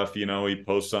stuff. He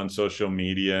posts on social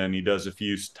media and he does a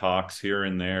few talks here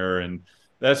and there. And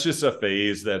that's just a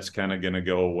phase that's kind of going to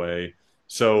go away.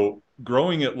 So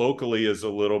growing it locally is a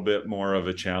little bit more of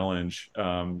a challenge.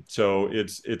 So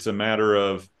it's a matter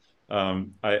of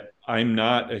I'm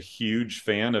not a huge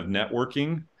fan of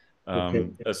networking, Okay.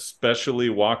 especially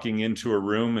walking into a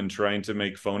room and trying to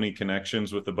make phony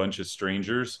connections with a bunch of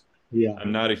strangers. Yeah.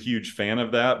 I'm not a huge fan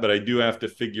of that, but I do have to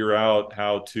figure out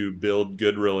how to build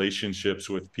good relationships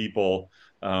with people,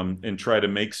 and try to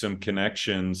make some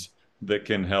connections that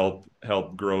can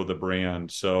help grow the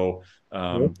brand. So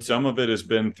Yep. some of it has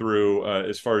been through,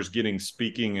 as far as getting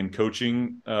speaking and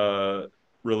coaching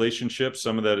relationships.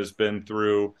 Some of that has been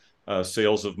through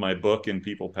sales of my book and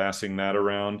people passing that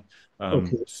around.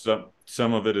 Okay.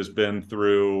 Some of it has been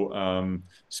through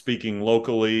speaking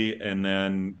locally, and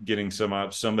then getting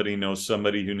somebody knows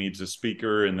somebody who needs a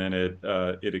speaker, and then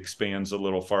it expands a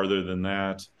little farther than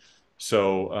that.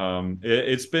 So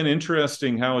it's been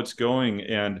interesting how it's going,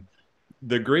 and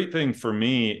the great thing for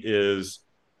me is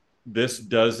this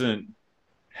doesn't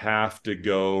have to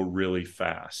go really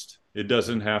fast. It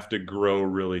doesn't have to grow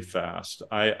really fast.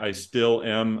 I still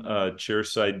am a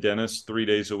chairside dentist 3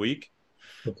 days a week.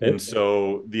 Okay. And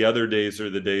so the other days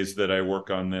are the days that I work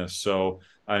on this. So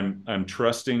I'm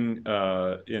trusting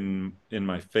in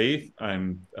my faith.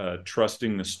 I'm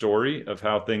trusting the story of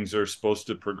how things are supposed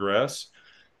to progress,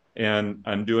 and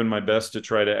I'm doing my best to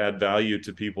try to add value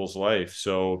to people's life.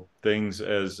 So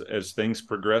as things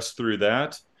progress through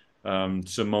that,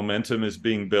 some momentum is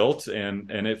being built,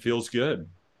 and it feels good.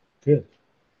 Good.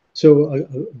 So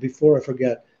before I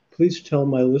forget, please tell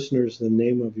my listeners the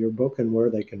name of your book and where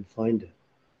they can find it.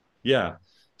 Yeah.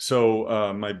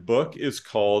 So my book is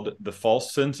called The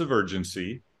False Sense of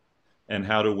Urgency and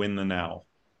How to Win the Now.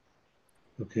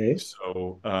 Okay.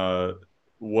 So,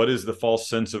 what is the false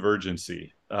sense of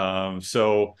urgency?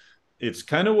 So, it's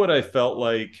kind of what I felt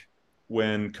like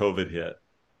when COVID hit.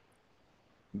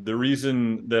 The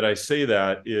reason that I say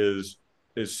that is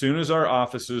as soon as our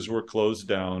offices were closed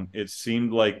down, it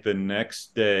seemed like the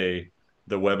next day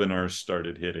the webinars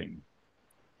started hitting.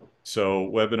 So,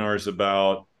 webinars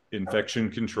about infection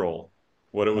control,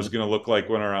 what it was going to look like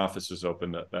when our offices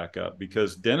opened up back up,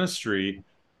 because dentistry,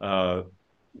 uh,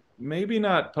 maybe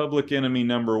not public enemy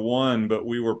number one, but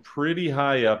we were pretty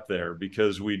high up there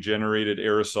because we generated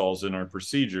aerosols in our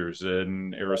procedures,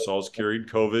 and aerosols carried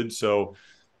COVID. So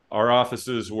our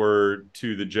offices were,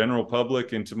 to the general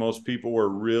public and to most people, were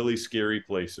really scary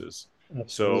places. Absolutely.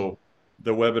 So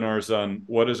the webinars on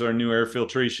what is our new air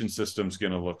filtration systems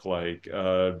going to look like,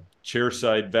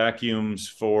 chairside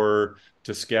vacuums to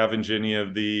scavenge any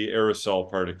of the aerosol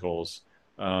particles.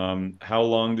 How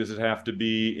long does it have to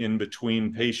be in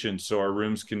between patients so our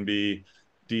rooms can be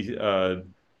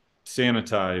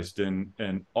sanitized,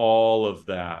 and all of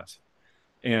that.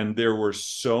 And there were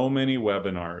so many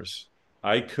webinars.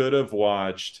 I could have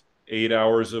watched 8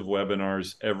 hours of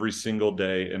webinars every single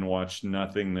day and watched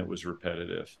nothing that was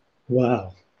repetitive.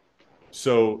 Wow.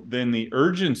 So then the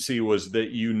urgency was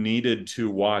that you needed to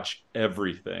watch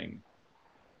everything,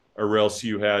 or else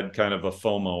you had kind of a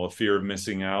FOMO, a fear of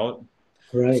missing out.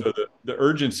 Right. So the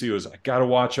urgency was, I got to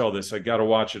watch all this. I got to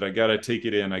watch it. I got to take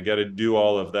it in. I got to do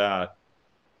all of that.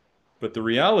 But the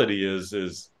reality is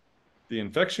the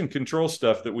infection control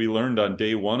stuff that we learned on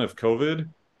day one of COVID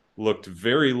looked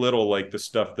very little like the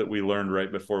stuff that we learned right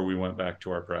before we went back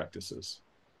to our practices.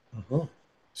 Uh-huh.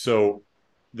 So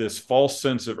this false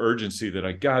sense of urgency that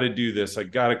I got to do this, I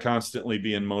got to constantly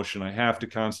be in motion, I have to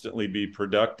constantly be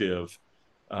productive,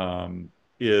 um,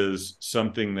 is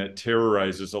something that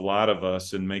terrorizes a lot of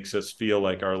us and makes us feel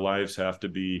like our lives have to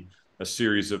be a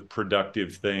series of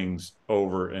productive things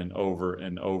over and over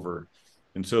and over.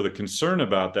 And so the concern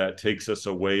about that takes us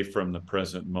away from the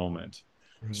present moment.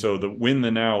 Right. So the win the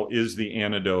now is the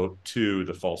antidote to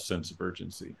the false sense of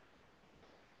urgency.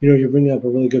 You're bringing up a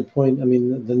really good point. I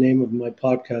mean, the name of my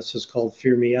podcast is called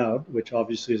Fear Me Out, which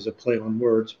obviously is a play on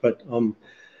words. But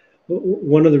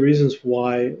one of the reasons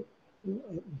why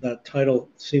that title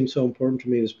seems so important to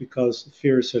me is because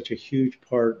fear is such a huge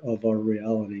part of our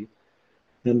reality,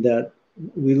 and that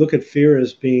we look at fear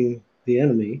as being the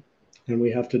enemy, and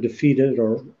we have to defeat it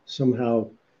or somehow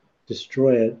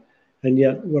destroy it. And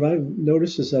yet, what I've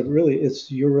noticed is that really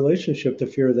it's your relationship to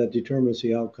fear that determines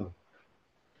the outcome.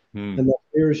 Hmm. And that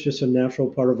fear is just a natural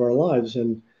part of our lives.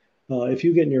 And if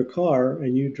you get in your car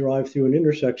and you drive through an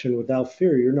intersection without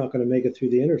fear, you're not going to make it through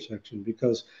the intersection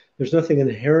because there's nothing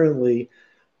inherently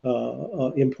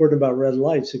important about red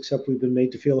lights except we've been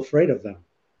made to feel afraid of them.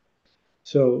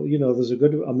 So there's a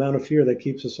good amount of fear that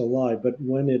keeps us alive. But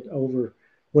when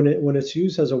it's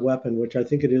used as a weapon, which I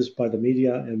think it is by the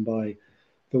media and by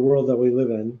the world that we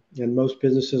live in, and most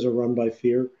businesses are run by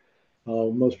fear.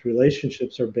 Most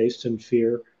relationships are based in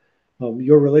fear.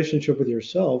 Your relationship with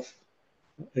yourself,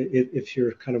 if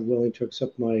you're kind of willing to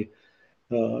accept my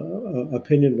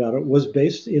opinion about it, was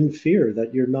based in fear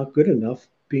that you're not good enough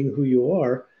being who you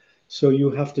are. So you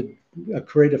have to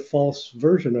create a false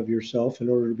version of yourself in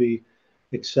order to be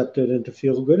accepted and to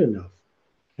feel good enough.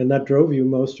 And that drove you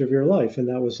most of your life. And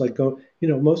that was like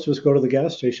most of us go to the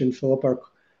gas station, fill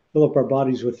up our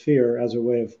bodies with fear as a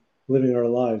way of living our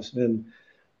lives. And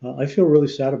I feel really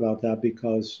sad about that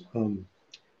because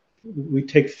we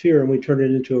take fear and we turn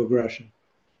it into aggression.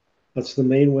 That's the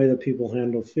main way that people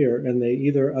handle fear. And they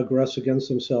either aggress against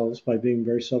themselves by being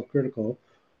very self critical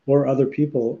or other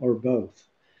people or both.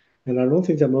 And I don't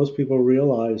think that most people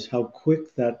realize how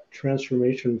quick that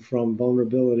transformation from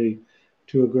vulnerability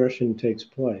to aggression takes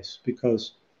place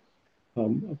because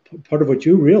part of what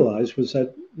you realized was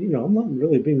that, I'm not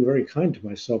really being very kind to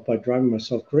myself by driving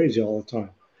myself crazy all the time,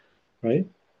 right?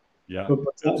 Yeah, But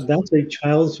that's absolutely. a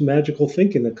child's magical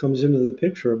thinking that comes into the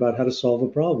picture about how to solve a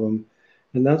problem.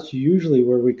 And that's usually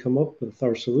where we come up with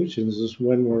our solutions is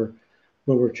when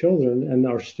we're children and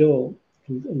are still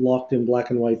locked in black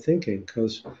and white thinking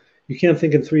because you can't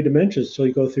think in three dimensions till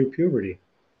you go through puberty.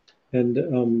 And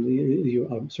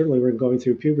you certainly weren't going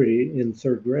through puberty in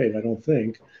third grade, I don't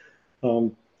think.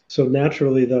 So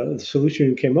naturally, the solution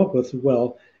you came up with,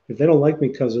 well, if they don't like me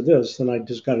because of this, then I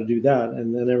just got to do that,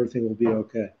 and then everything will be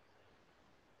okay.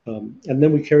 And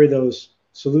then we carry those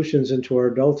solutions into our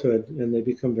adulthood, and they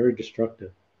become very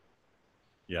destructive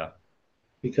Yeah.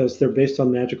 because they're based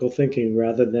on magical thinking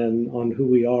rather than on who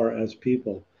we are as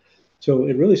people. So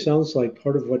it really sounds like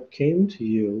part of what came to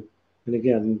you, and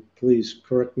again, please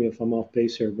correct me if I'm off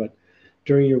base here, but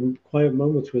during your quiet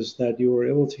moments was that you were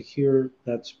able to hear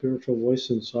that spiritual voice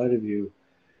inside of you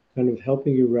kind of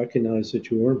helping you recognize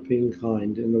that you weren't being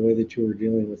kind in the way that you were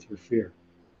dealing with your fear.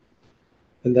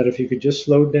 And that if you could just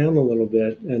slow down a little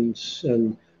bit and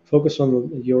focus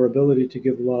on your ability to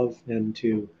give love and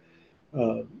to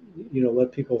uh,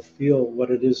 let people feel what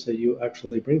it is that you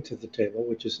actually bring to the table,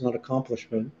 which is not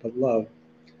accomplishment but love,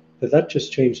 that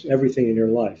just changed everything in your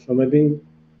life. Am I being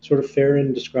sort of fair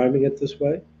in describing it this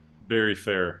way? Very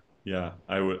fair. Yeah,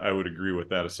 I would agree with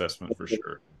that assessment for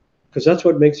sure. Because that's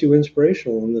what makes you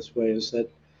inspirational in this way is that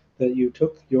you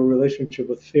took your relationship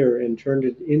with fear and turned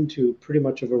it into pretty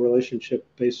much of a relationship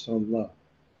based on love.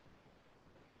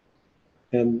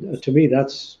 And to me,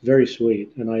 that's very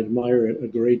sweet, and I admire it a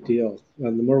great deal.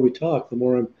 And the more we talk, the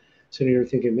more I'm sitting here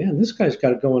thinking, man, this guy's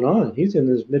got it going on. He's in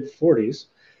his mid 40s,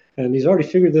 and he's already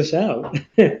figured this out.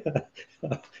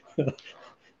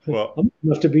 Well, I'm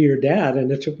enough to be your dad,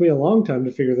 and it took me a long time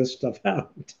to figure this stuff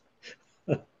out.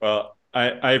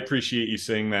 I appreciate you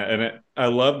saying that, and I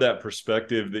love that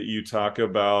perspective that you talk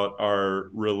about our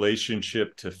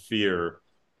relationship to fear.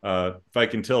 If I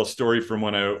can tell a story from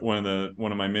one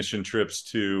of my mission trips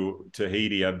to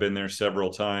Haiti, I've been there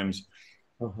several times,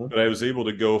 Uh-huh. but I was able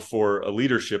to go for a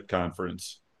leadership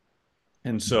conference,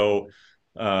 and so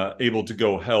able to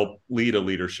go help lead a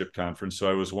leadership conference. So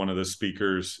I was one of the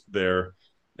speakers there,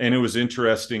 and it was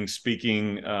interesting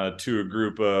speaking to a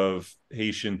group of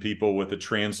Haitian people with a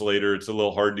translator. It's a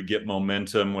little hard to get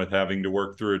momentum with having to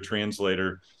work through a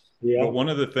translator, but Yeah, one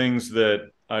of the things that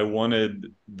I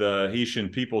wanted the Haitian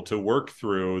people to work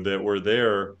through that were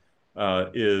there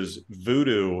is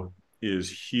voodoo is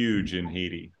huge in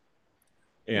Haiti,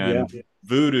 yeah, and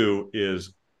voodoo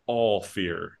is all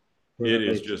fear. It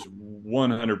is right. just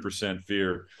 100%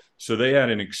 fear. So they had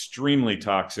an extremely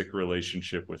toxic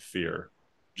relationship with fear,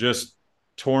 just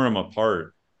tore them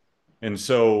apart. And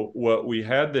so what we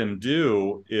had them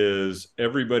do is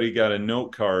everybody got a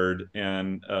note card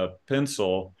and a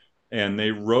pencil, and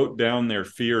they wrote down their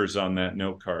fears on that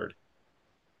note card.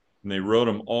 And they wrote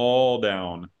them all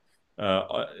down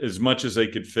as much as they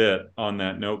could fit on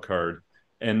that note card.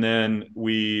 And then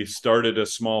we started a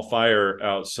small fire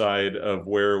outside of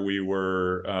where we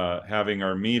were having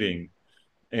our meeting.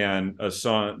 And a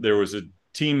song, there was a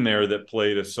team there that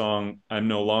played a song, "I'm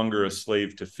No Longer a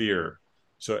Slave to Fear."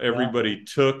 So Wow. everybody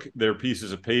took their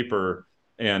pieces of paper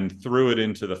and threw it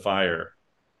into the fire.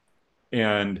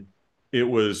 And it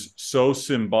was so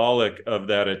symbolic of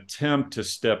that attempt to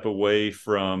step away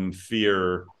from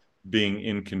fear being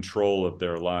in control of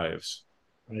their lives.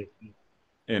 Right.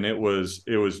 And it was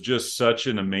just such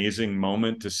an amazing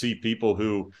moment to see people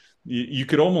who you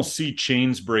could almost see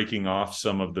chains breaking off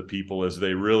some of the people as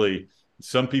they really,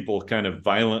 some people kind of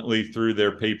violently threw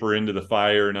their paper into the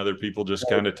fire and other people just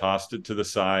kind of tossed it to the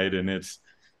side. And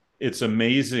it's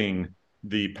amazing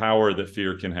the power that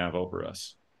fear can have over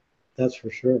us. That's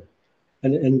for sure.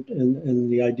 And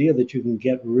the idea that you can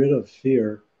get rid of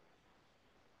fear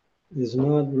is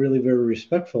not really very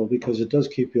respectful because it does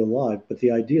keep you alive. But the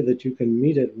idea that you can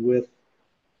meet it with,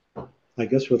 I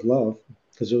guess, with love,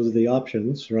 because those are the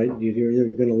options, right? You're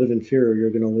going to live in fear or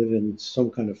you're going to live in some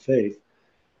kind of faith.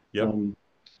 Yep.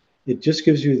 It just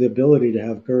gives you the ability to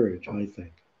have courage, I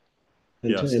think,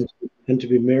 and Yes. to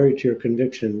be married to your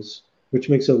convictions, which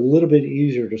makes it a little bit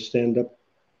easier to stand up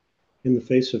in the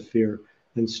face of fear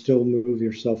and still move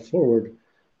yourself forward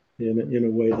in a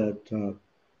way that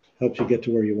helps you get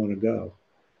to where you want to go.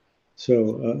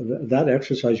 So that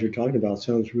exercise you're talking about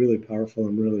sounds really powerful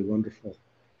and really wonderful.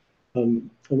 I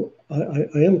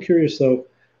am curious though.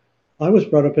 I was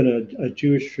brought up in a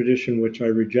Jewish tradition which I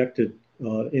rejected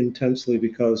intensely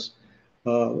because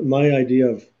my idea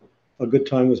of a good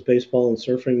time was baseball and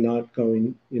surfing, not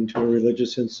going into a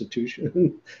religious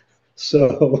institution.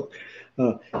 So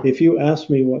if you asked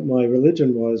me what my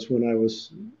religion was when I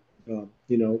was,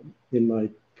 in my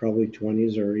probably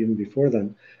 20s or even before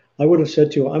then, I would have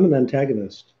said to you, I'm an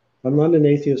antagonist. I'm not an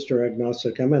atheist or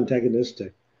agnostic. I'm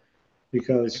antagonistic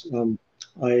because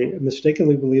I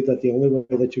mistakenly believed that the only way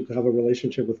that you could have a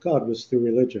relationship with God was through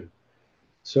religion.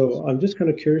 So I'm just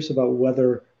kind of curious about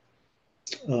whether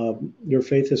your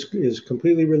faith is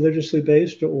completely religiously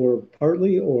based or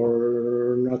partly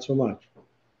or not so much.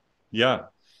 Yeah.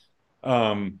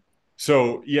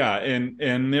 So yeah,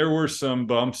 and there were some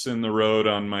bumps in the road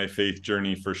on my faith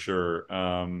journey for sure.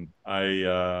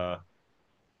 I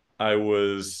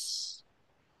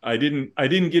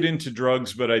didn't get into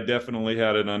drugs, but I definitely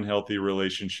had an unhealthy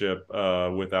relationship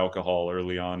with alcohol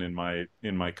early on in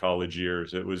my college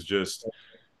years. It was just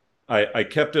I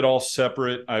kept it all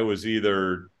separate. I was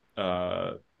either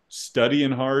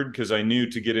studying hard because I knew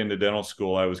to get into dental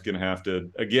school I was going to have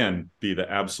to again be the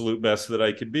absolute best that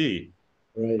I could be.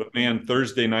 Right. But man,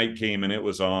 Thursday night came and it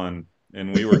was on,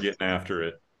 and we were getting after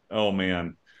it. Oh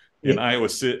man, in Yeah.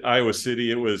 Iowa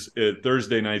City,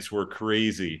 Thursday nights were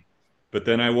crazy. But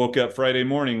then I woke up Friday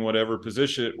morning, whatever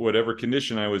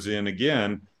condition I was in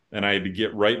again, and I had to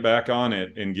get right back on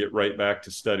it and get right back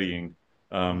to studying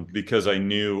because I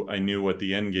knew what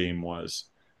the end game was.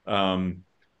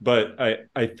 But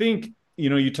I think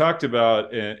you talked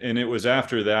about, and it was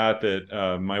after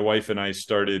that my wife and I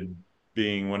started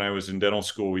being, when I was in dental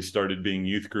school, we started being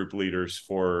youth group leaders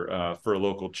for a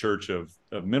local church of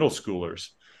middle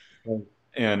schoolers. Right.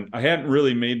 And I hadn't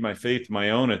really made my faith my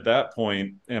own at that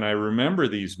point. And I remember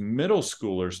these middle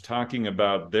schoolers talking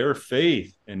about their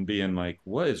faith and being like,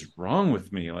 what is wrong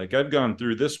with me? Like, I've gone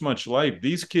through this much life.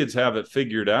 These kids have it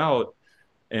figured out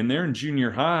and they're in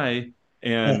junior high.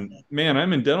 And man,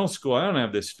 I'm in dental school. I don't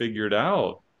have this figured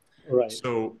out. Right.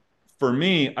 So for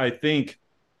me, I think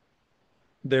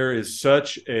there is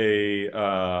such a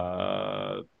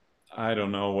I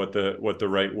don't know what the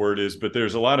right word is, but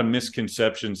there's a lot of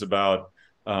misconceptions about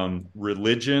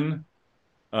religion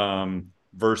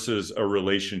versus a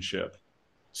relationship.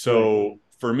 So Right.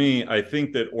 for me, I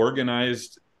think that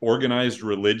organized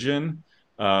religion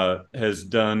has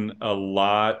done a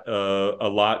lot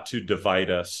to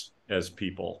divide us as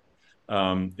people.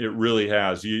 It really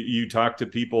has. You talk to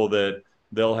people that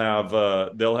they'll have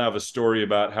a story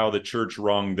about how the church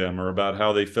wronged them or about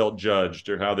how they felt judged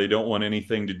or how they don't want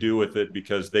anything to do with it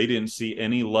because they didn't see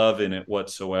any love in it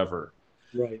whatsoever.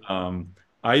 Right.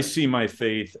 I see my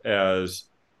faith as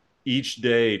each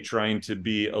day trying to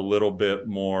be a little bit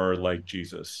more like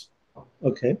Jesus.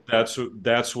 Okay.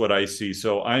 That's what I see.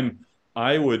 So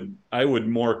I would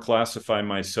more classify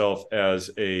myself as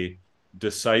a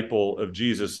disciple of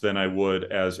Jesus than I would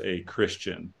as a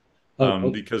Christian. Okay.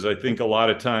 Because I think a lot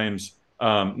of times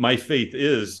my faith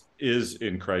is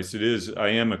in Christ. I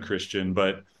am a Christian,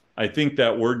 but I think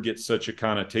that word gets such a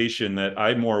connotation that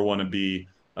I more want to be.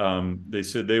 They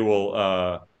said they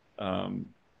will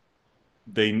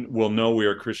know we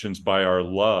are Christians by our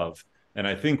love. And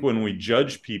I think when we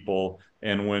judge people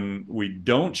and when we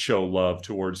don't show love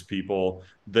towards people,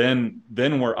 then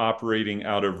we're operating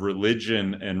out of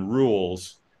religion and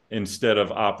rules instead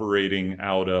of operating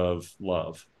out of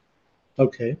love.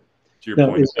 Okay. To your Now,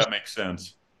 point, if that makes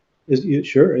sense.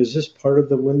 Sure? Is this part of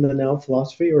the Win the Now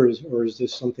philosophy, or is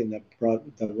this something that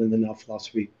brought the Win the Now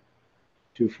philosophy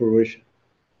to fruition?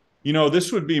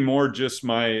 This would be more just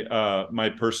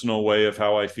my personal way of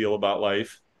how I feel about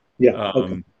life. Yeah.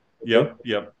 Okay. Okay.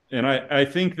 Yep. And I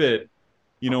think that,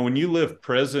 when you live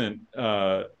present,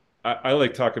 I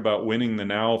like talk about winning the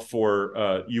now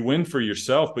for you win for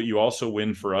yourself, but you also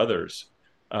win for others.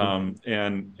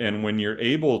 And when you're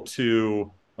able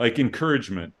to, like,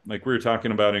 encouragement, like we were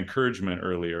talking about encouragement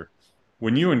earlier,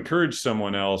 when you encourage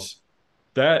someone else,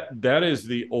 that is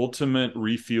the ultimate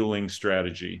refueling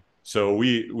strategy. So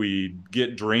we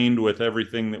get drained with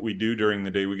everything that we do during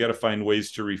the day. We got to find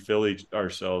ways to refill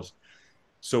ourselves.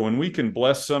 So when we can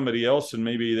bless somebody else and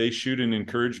maybe they shoot an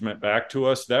encouragement back to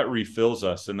us, that refills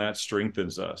us and that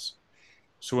strengthens us.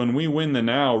 So when we win the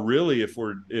now, really, if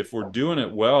we're doing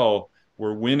it well,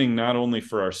 we're winning not only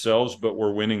for ourselves, but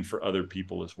we're winning for other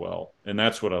people as well. And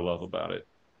that's what I love about it.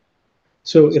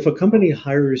 So if a company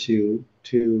hires you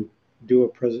to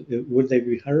do would they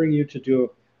be hiring you to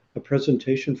do a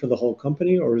presentation for the whole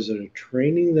company, or is it a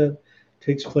training that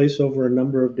takes place over a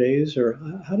number of days, or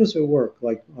how does it work,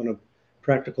 like on a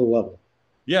practical level?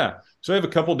 Yeah. So I have a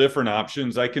couple different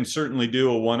options. I can certainly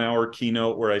do a 1 hour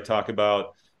keynote where I talk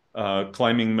about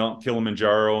climbing Mount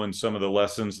Kilimanjaro and some of the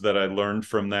lessons that I learned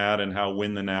from that and how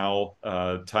Win the Now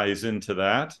ties into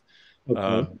that.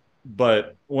 Okay.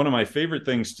 But one of my favorite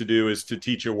things to do is to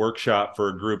teach a workshop for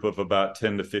a group of about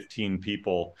 10 to 15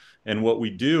 people. And what we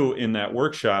do in that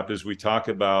workshop is we talk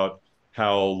about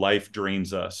how life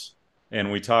drains us.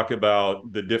 And we talk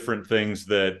about the different things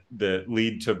that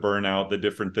lead to burnout, the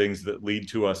different things that lead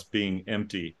to us being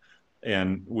empty.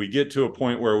 And we get to a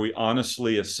point where we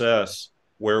honestly assess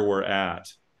where we're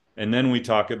at. And then we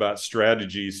talk about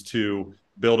strategies to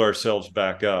build ourselves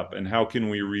back up and how can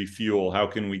we refuel? How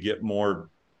can we get more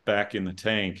back in the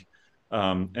tank?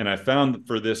 And I found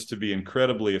for this to be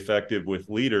incredibly effective with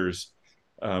leaders,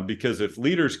 because if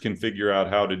leaders can figure out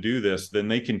how to do this, then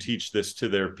they can teach this to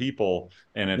their people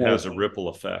and it has a ripple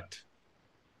effect.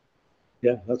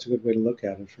 Yeah, that's a good way to look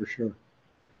at it for sure.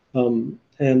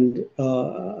 And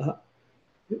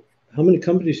how many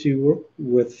companies do you work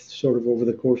with sort of over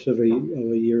the course of a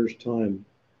year's time?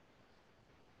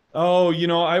 Oh,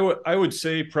 I would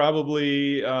say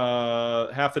probably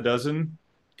half a dozen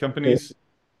Okay. companies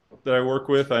that I work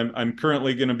with. I'm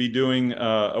currently going to be doing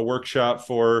a workshop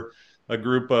for a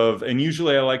group of, and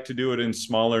usually I like to do it in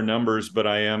smaller numbers, but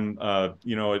I am,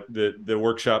 the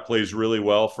workshop plays really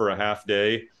well for a half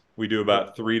day. We do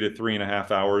about 3 to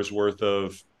 3.5 hours worth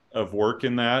of work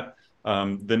in that.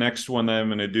 The next one that I'm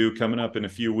going to do coming up in a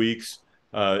few weeks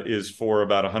is for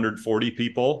about 140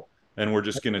 people, and we're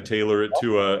just going to tailor it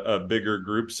to a bigger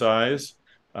group size.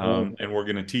 And we're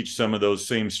going to teach some of those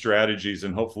same strategies,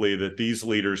 and hopefully that these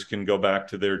leaders can go back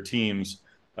to their teams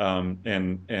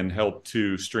and help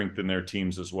to strengthen their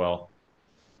teams as well.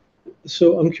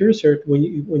 So I'm curious, Eric,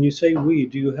 when you say we,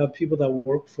 do you have people that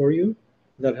work for you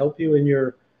that help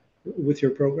you with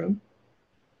your program?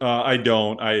 I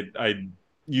don't.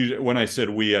 When I said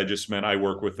we, I just meant I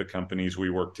work with the companies. We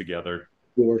work together.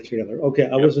 We work together. Okay,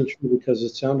 I wasn't sure because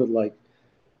it sounded like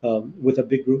with a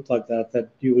big group like that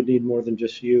you would need more than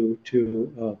just you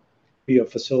to be a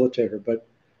facilitator. But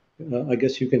I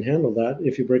guess you can handle that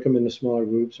if you break them into smaller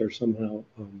groups or somehow.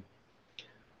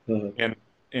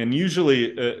 And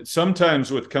usually,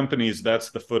 sometimes with companies,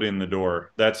 that's the foot in the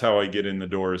door. That's how I get in the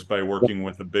door, is by working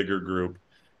with a bigger group.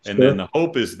 And then the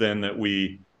hope is then that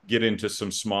we get into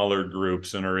some smaller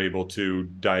groups and are able to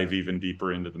dive even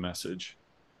deeper into the message.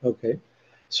 Okay.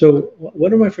 So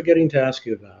what am I forgetting to ask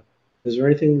you about? Is there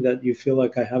anything that you feel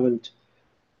like I haven't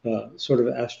sort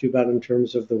of asked you about in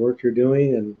terms of the work you're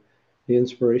doing and the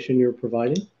inspiration you're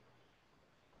providing?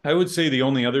 I would say the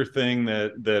only other thing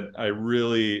that I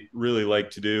really, really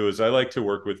like to do is I like to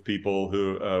work with people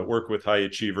who work with high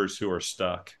achievers who are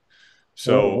stuck.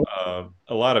 So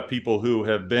a lot of people who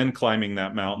have been climbing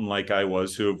that mountain like I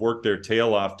was, who have worked their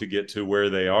tail off to get to where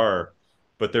they are,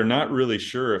 but they're not really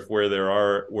sure if where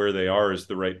they are is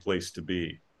the right place to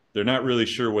be. They're not really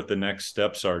sure what the next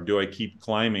steps are. Do I keep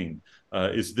climbing?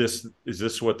 Is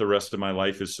this what the rest of my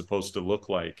life is supposed to look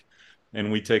like?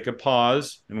 And we take a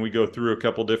pause and we go through a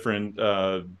couple different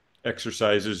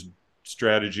exercises,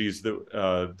 strategies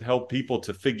that help people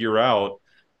to figure out,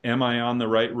 am I on the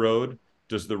right road?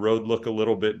 Does the road look a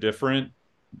little bit different?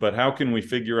 But how can we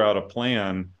figure out a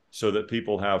plan so that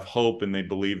people have hope and they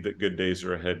believe that good days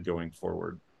are ahead going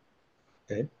forward?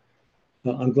 Okay.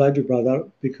 I'm glad you brought that up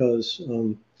because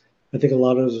I think a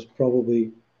lot of us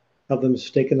probably have the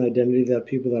mistaken identity that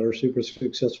people that are super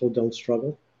successful don't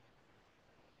struggle,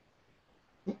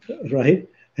 right?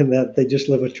 and that they just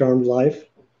live a charmed life.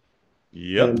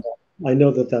 Yep. And I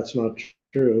know that that's not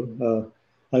true.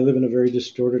 I live in a very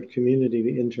distorted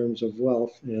community in terms of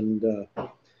wealth, and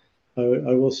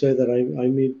I will say that I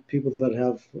meet people that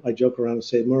have, I joke around and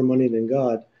say, more money than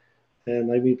God.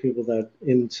 And I meet people that,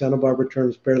 in Santa Barbara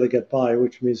terms, barely get by,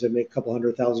 which means they make a couple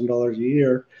 $100,000 a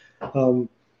year, um,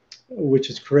 which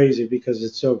is crazy because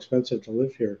it's so expensive to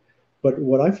live here. But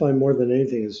what I find more than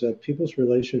anything is that people's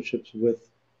relationships with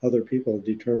other people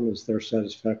determines their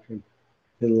satisfaction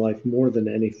in life more than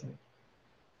anything.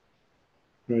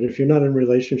 Right? If you're not in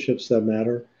relationships that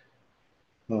matter,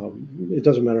 it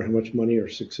doesn't matter how much money or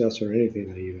success or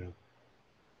anything that you have.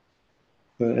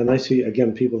 And I see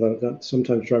again people that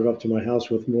sometimes drive up to my house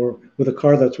with a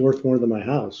car that's worth more than my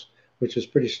house, which is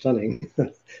pretty stunning.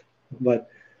 But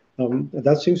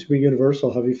that seems to be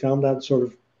universal. Have you found that sort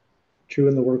of true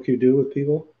in the work you do with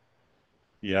people?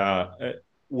 Yeah.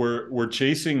 We're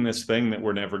chasing this thing that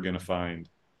we're never going to find.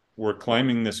 We're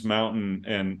climbing this mountain,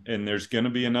 and there's going to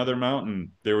be another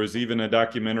mountain. There was even a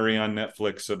documentary on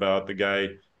Netflix about the guy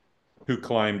who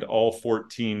climbed all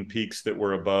 14 peaks that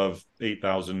were above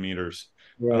 8,000 meters.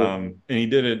 Right. And he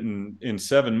did it in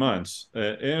 7 months.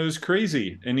 And it was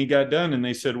crazy. And he got done, and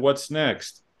they said, "What's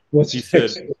next?" He What's said,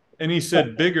 next? and he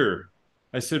said, "Bigger."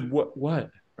 I said,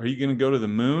 "What? Are you going to go to the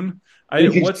moon?"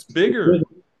 What's bigger?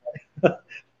 Right.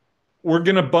 We're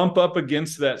going to bump up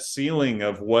against that ceiling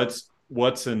of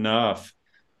what's enough.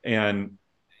 And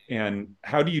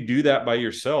how do you do that by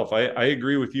yourself? I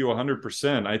agree with you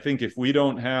 100%. I think if we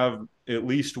don't have at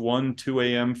least one 2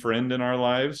 a.m. friend in our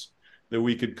lives that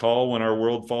we could call when our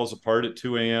world falls apart at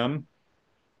 2 a.m.,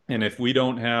 and if we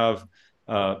don't have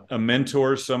a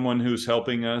mentor, someone who's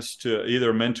helping us, to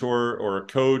either a mentor or a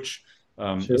coach,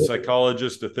 a Sure.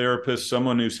 psychologist, a therapist,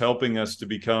 someone who's helping us to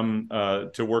become,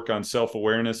 to work on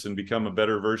self-awareness and become a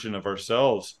better version of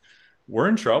ourselves, we're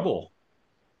in trouble.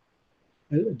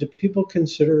 Do people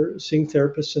consider seeing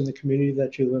therapists in the community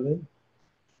that you live in?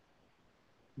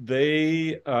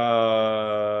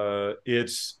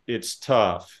 It's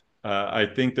tough. I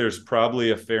think there's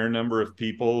probably a fair number of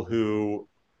people who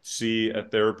see a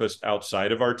therapist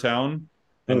outside of our town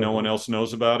and no one Oh, else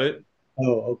knows about it.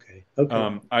 okay.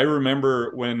 Okay. I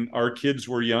remember when our kids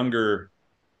were younger,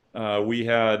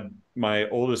 my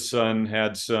oldest son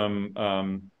had some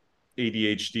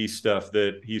ADHD stuff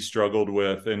that he struggled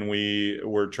with, and we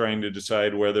were trying to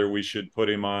decide whether we should put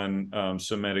him on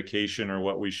some medication or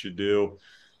what we should do.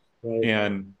 Right.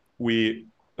 And we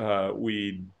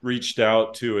reached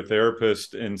out to a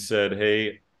therapist and said,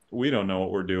 "Hey, we don't know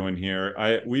what we're doing here.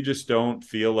 We just don't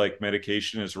feel like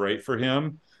medication is right for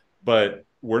him, but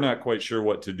we're not quite sure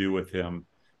what to do with him."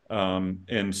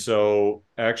 And so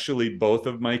actually both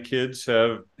of my kids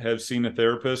have seen a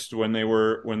therapist when they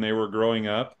were growing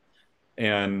up,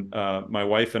 and my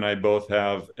wife and I both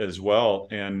have as well.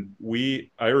 And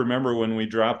I remember when we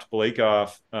dropped Blake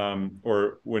off,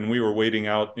 or when we were waiting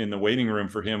out in the waiting room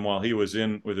for him while he was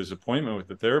in with his appointment with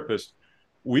the therapist,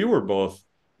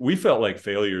 we felt like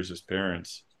failures as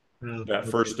parents. Oh, That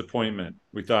okay. first appointment,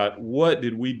 we thought, what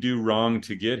did we do wrong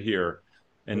to get here?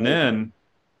 And Right. then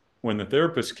when the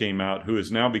therapist came out, who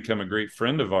has now become a great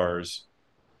friend of ours,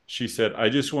 she said, "I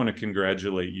just want to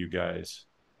congratulate you guys,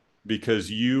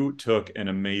 because you took an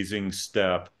amazing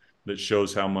step that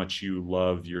shows how much you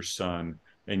love your son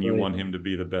and you Right. want him to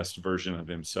be the best version of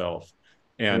himself."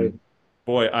 Right. And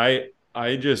boy, I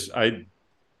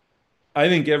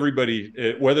think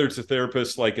everybody, whether it's a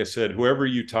therapist, like I said, whoever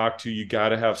you talk to, you got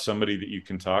to have somebody that you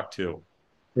can talk to.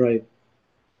 Right.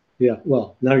 Yeah.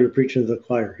 Well, now you're preaching to the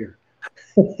choir here.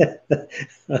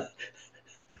 I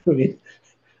mean,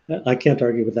 I can't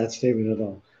argue with that statement at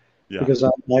all Yeah. because I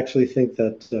actually think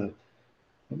that,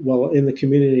 well, in the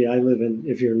community I live in,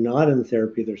 if you're not in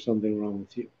therapy, there's something wrong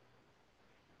with you.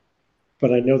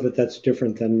 But I know that that's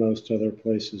different than most other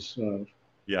places,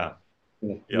 Yeah.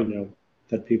 you Yep. know,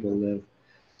 that people live.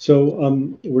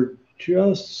 So we're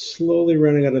just slowly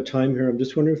running out of time here. I'm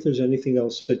just wondering if there's anything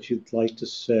else that you'd like to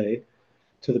say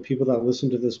to the people that listen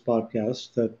to this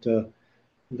podcast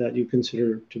that you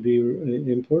consider to be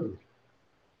important.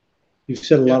 You've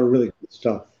said a Yeah. lot of really good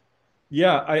stuff.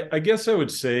 Yeah, I guess I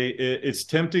would say it's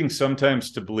tempting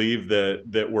sometimes to believe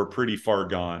that we're pretty far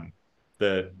gone,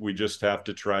 that we just have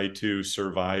to try to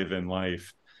survive in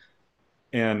life.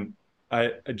 And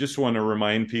I just want to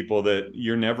remind people that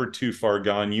you're never too far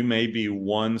gone. You may be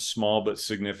one small but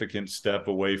significant step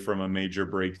away from a major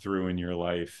breakthrough in your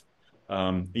life.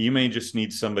 You may just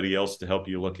need somebody else to help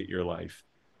you look at your life.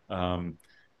 Um,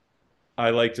 I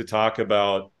like to talk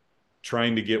about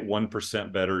trying to get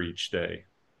 1% better each day.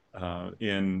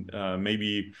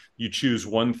 Maybe you choose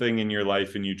one thing in your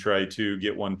life and you try to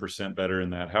get 1% better in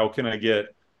that. How can I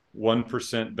get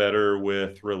 1% better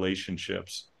with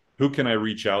relationships? Who can I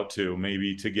reach out to,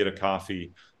 maybe to get a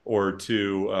coffee or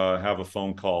to have a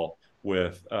phone call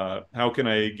with? How can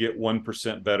I get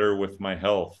 1% better with my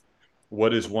health?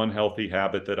 What is one healthy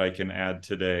habit that I can add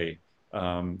today?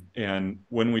 And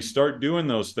when we start doing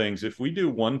those things, if we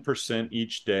do 1%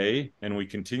 each day and we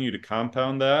continue to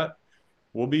compound that,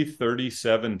 we'll be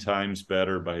 37 times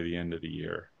better by the end of the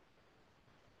year.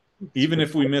 Even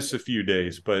if we miss a few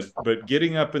days, but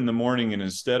getting up in the morning and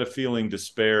instead of feeling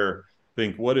despair,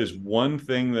 think, what is one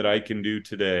thing that I can do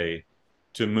today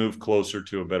to move closer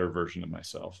to a better version of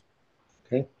myself?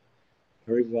 Okay,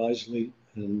 very wisely,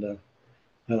 and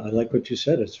I like what you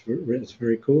said. It's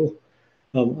very cool.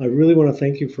 I really want to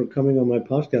thank you for coming on my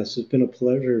podcast. It's been a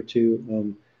pleasure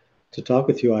to talk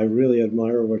with you. I really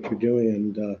admire what you're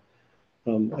doing,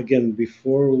 and again,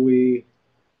 before we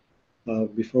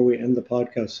end the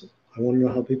podcast, I want to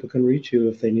know how people can reach you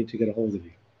if they need to get a hold of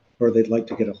you, or they'd like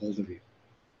to get a hold of you.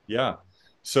 Yeah.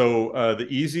 So the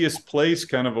easiest place,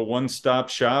 kind of a one-stop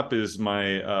shop, is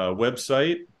my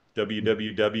website,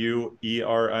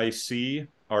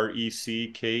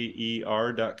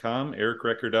 www.ericrecker.com,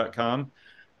 ericrecker.com.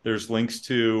 There's links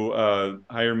to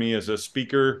hire me as a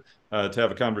speaker, to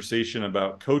have a conversation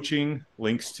about coaching,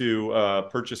 links to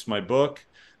purchase my book.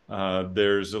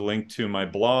 There's a link to my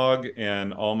blog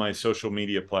and all my social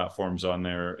media platforms on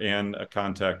there, and a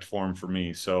contact form for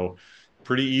me. So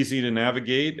pretty easy to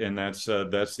navigate, and that's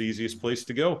the easiest place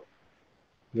to go.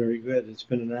 Very good. It's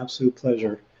been an absolute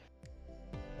pleasure.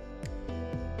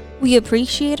 We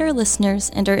appreciate our listeners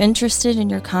and are interested in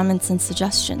your comments and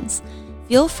suggestions.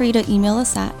 Feel free to email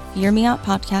us at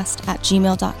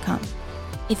fearmeoutpodcast@gmail.com.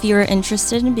 If you are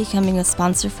interested in becoming a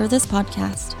sponsor for this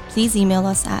podcast, please email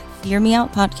us at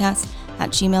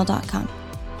fearmeoutpodcast@gmail.com.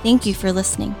 Thank you for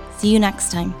listening. See you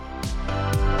next time.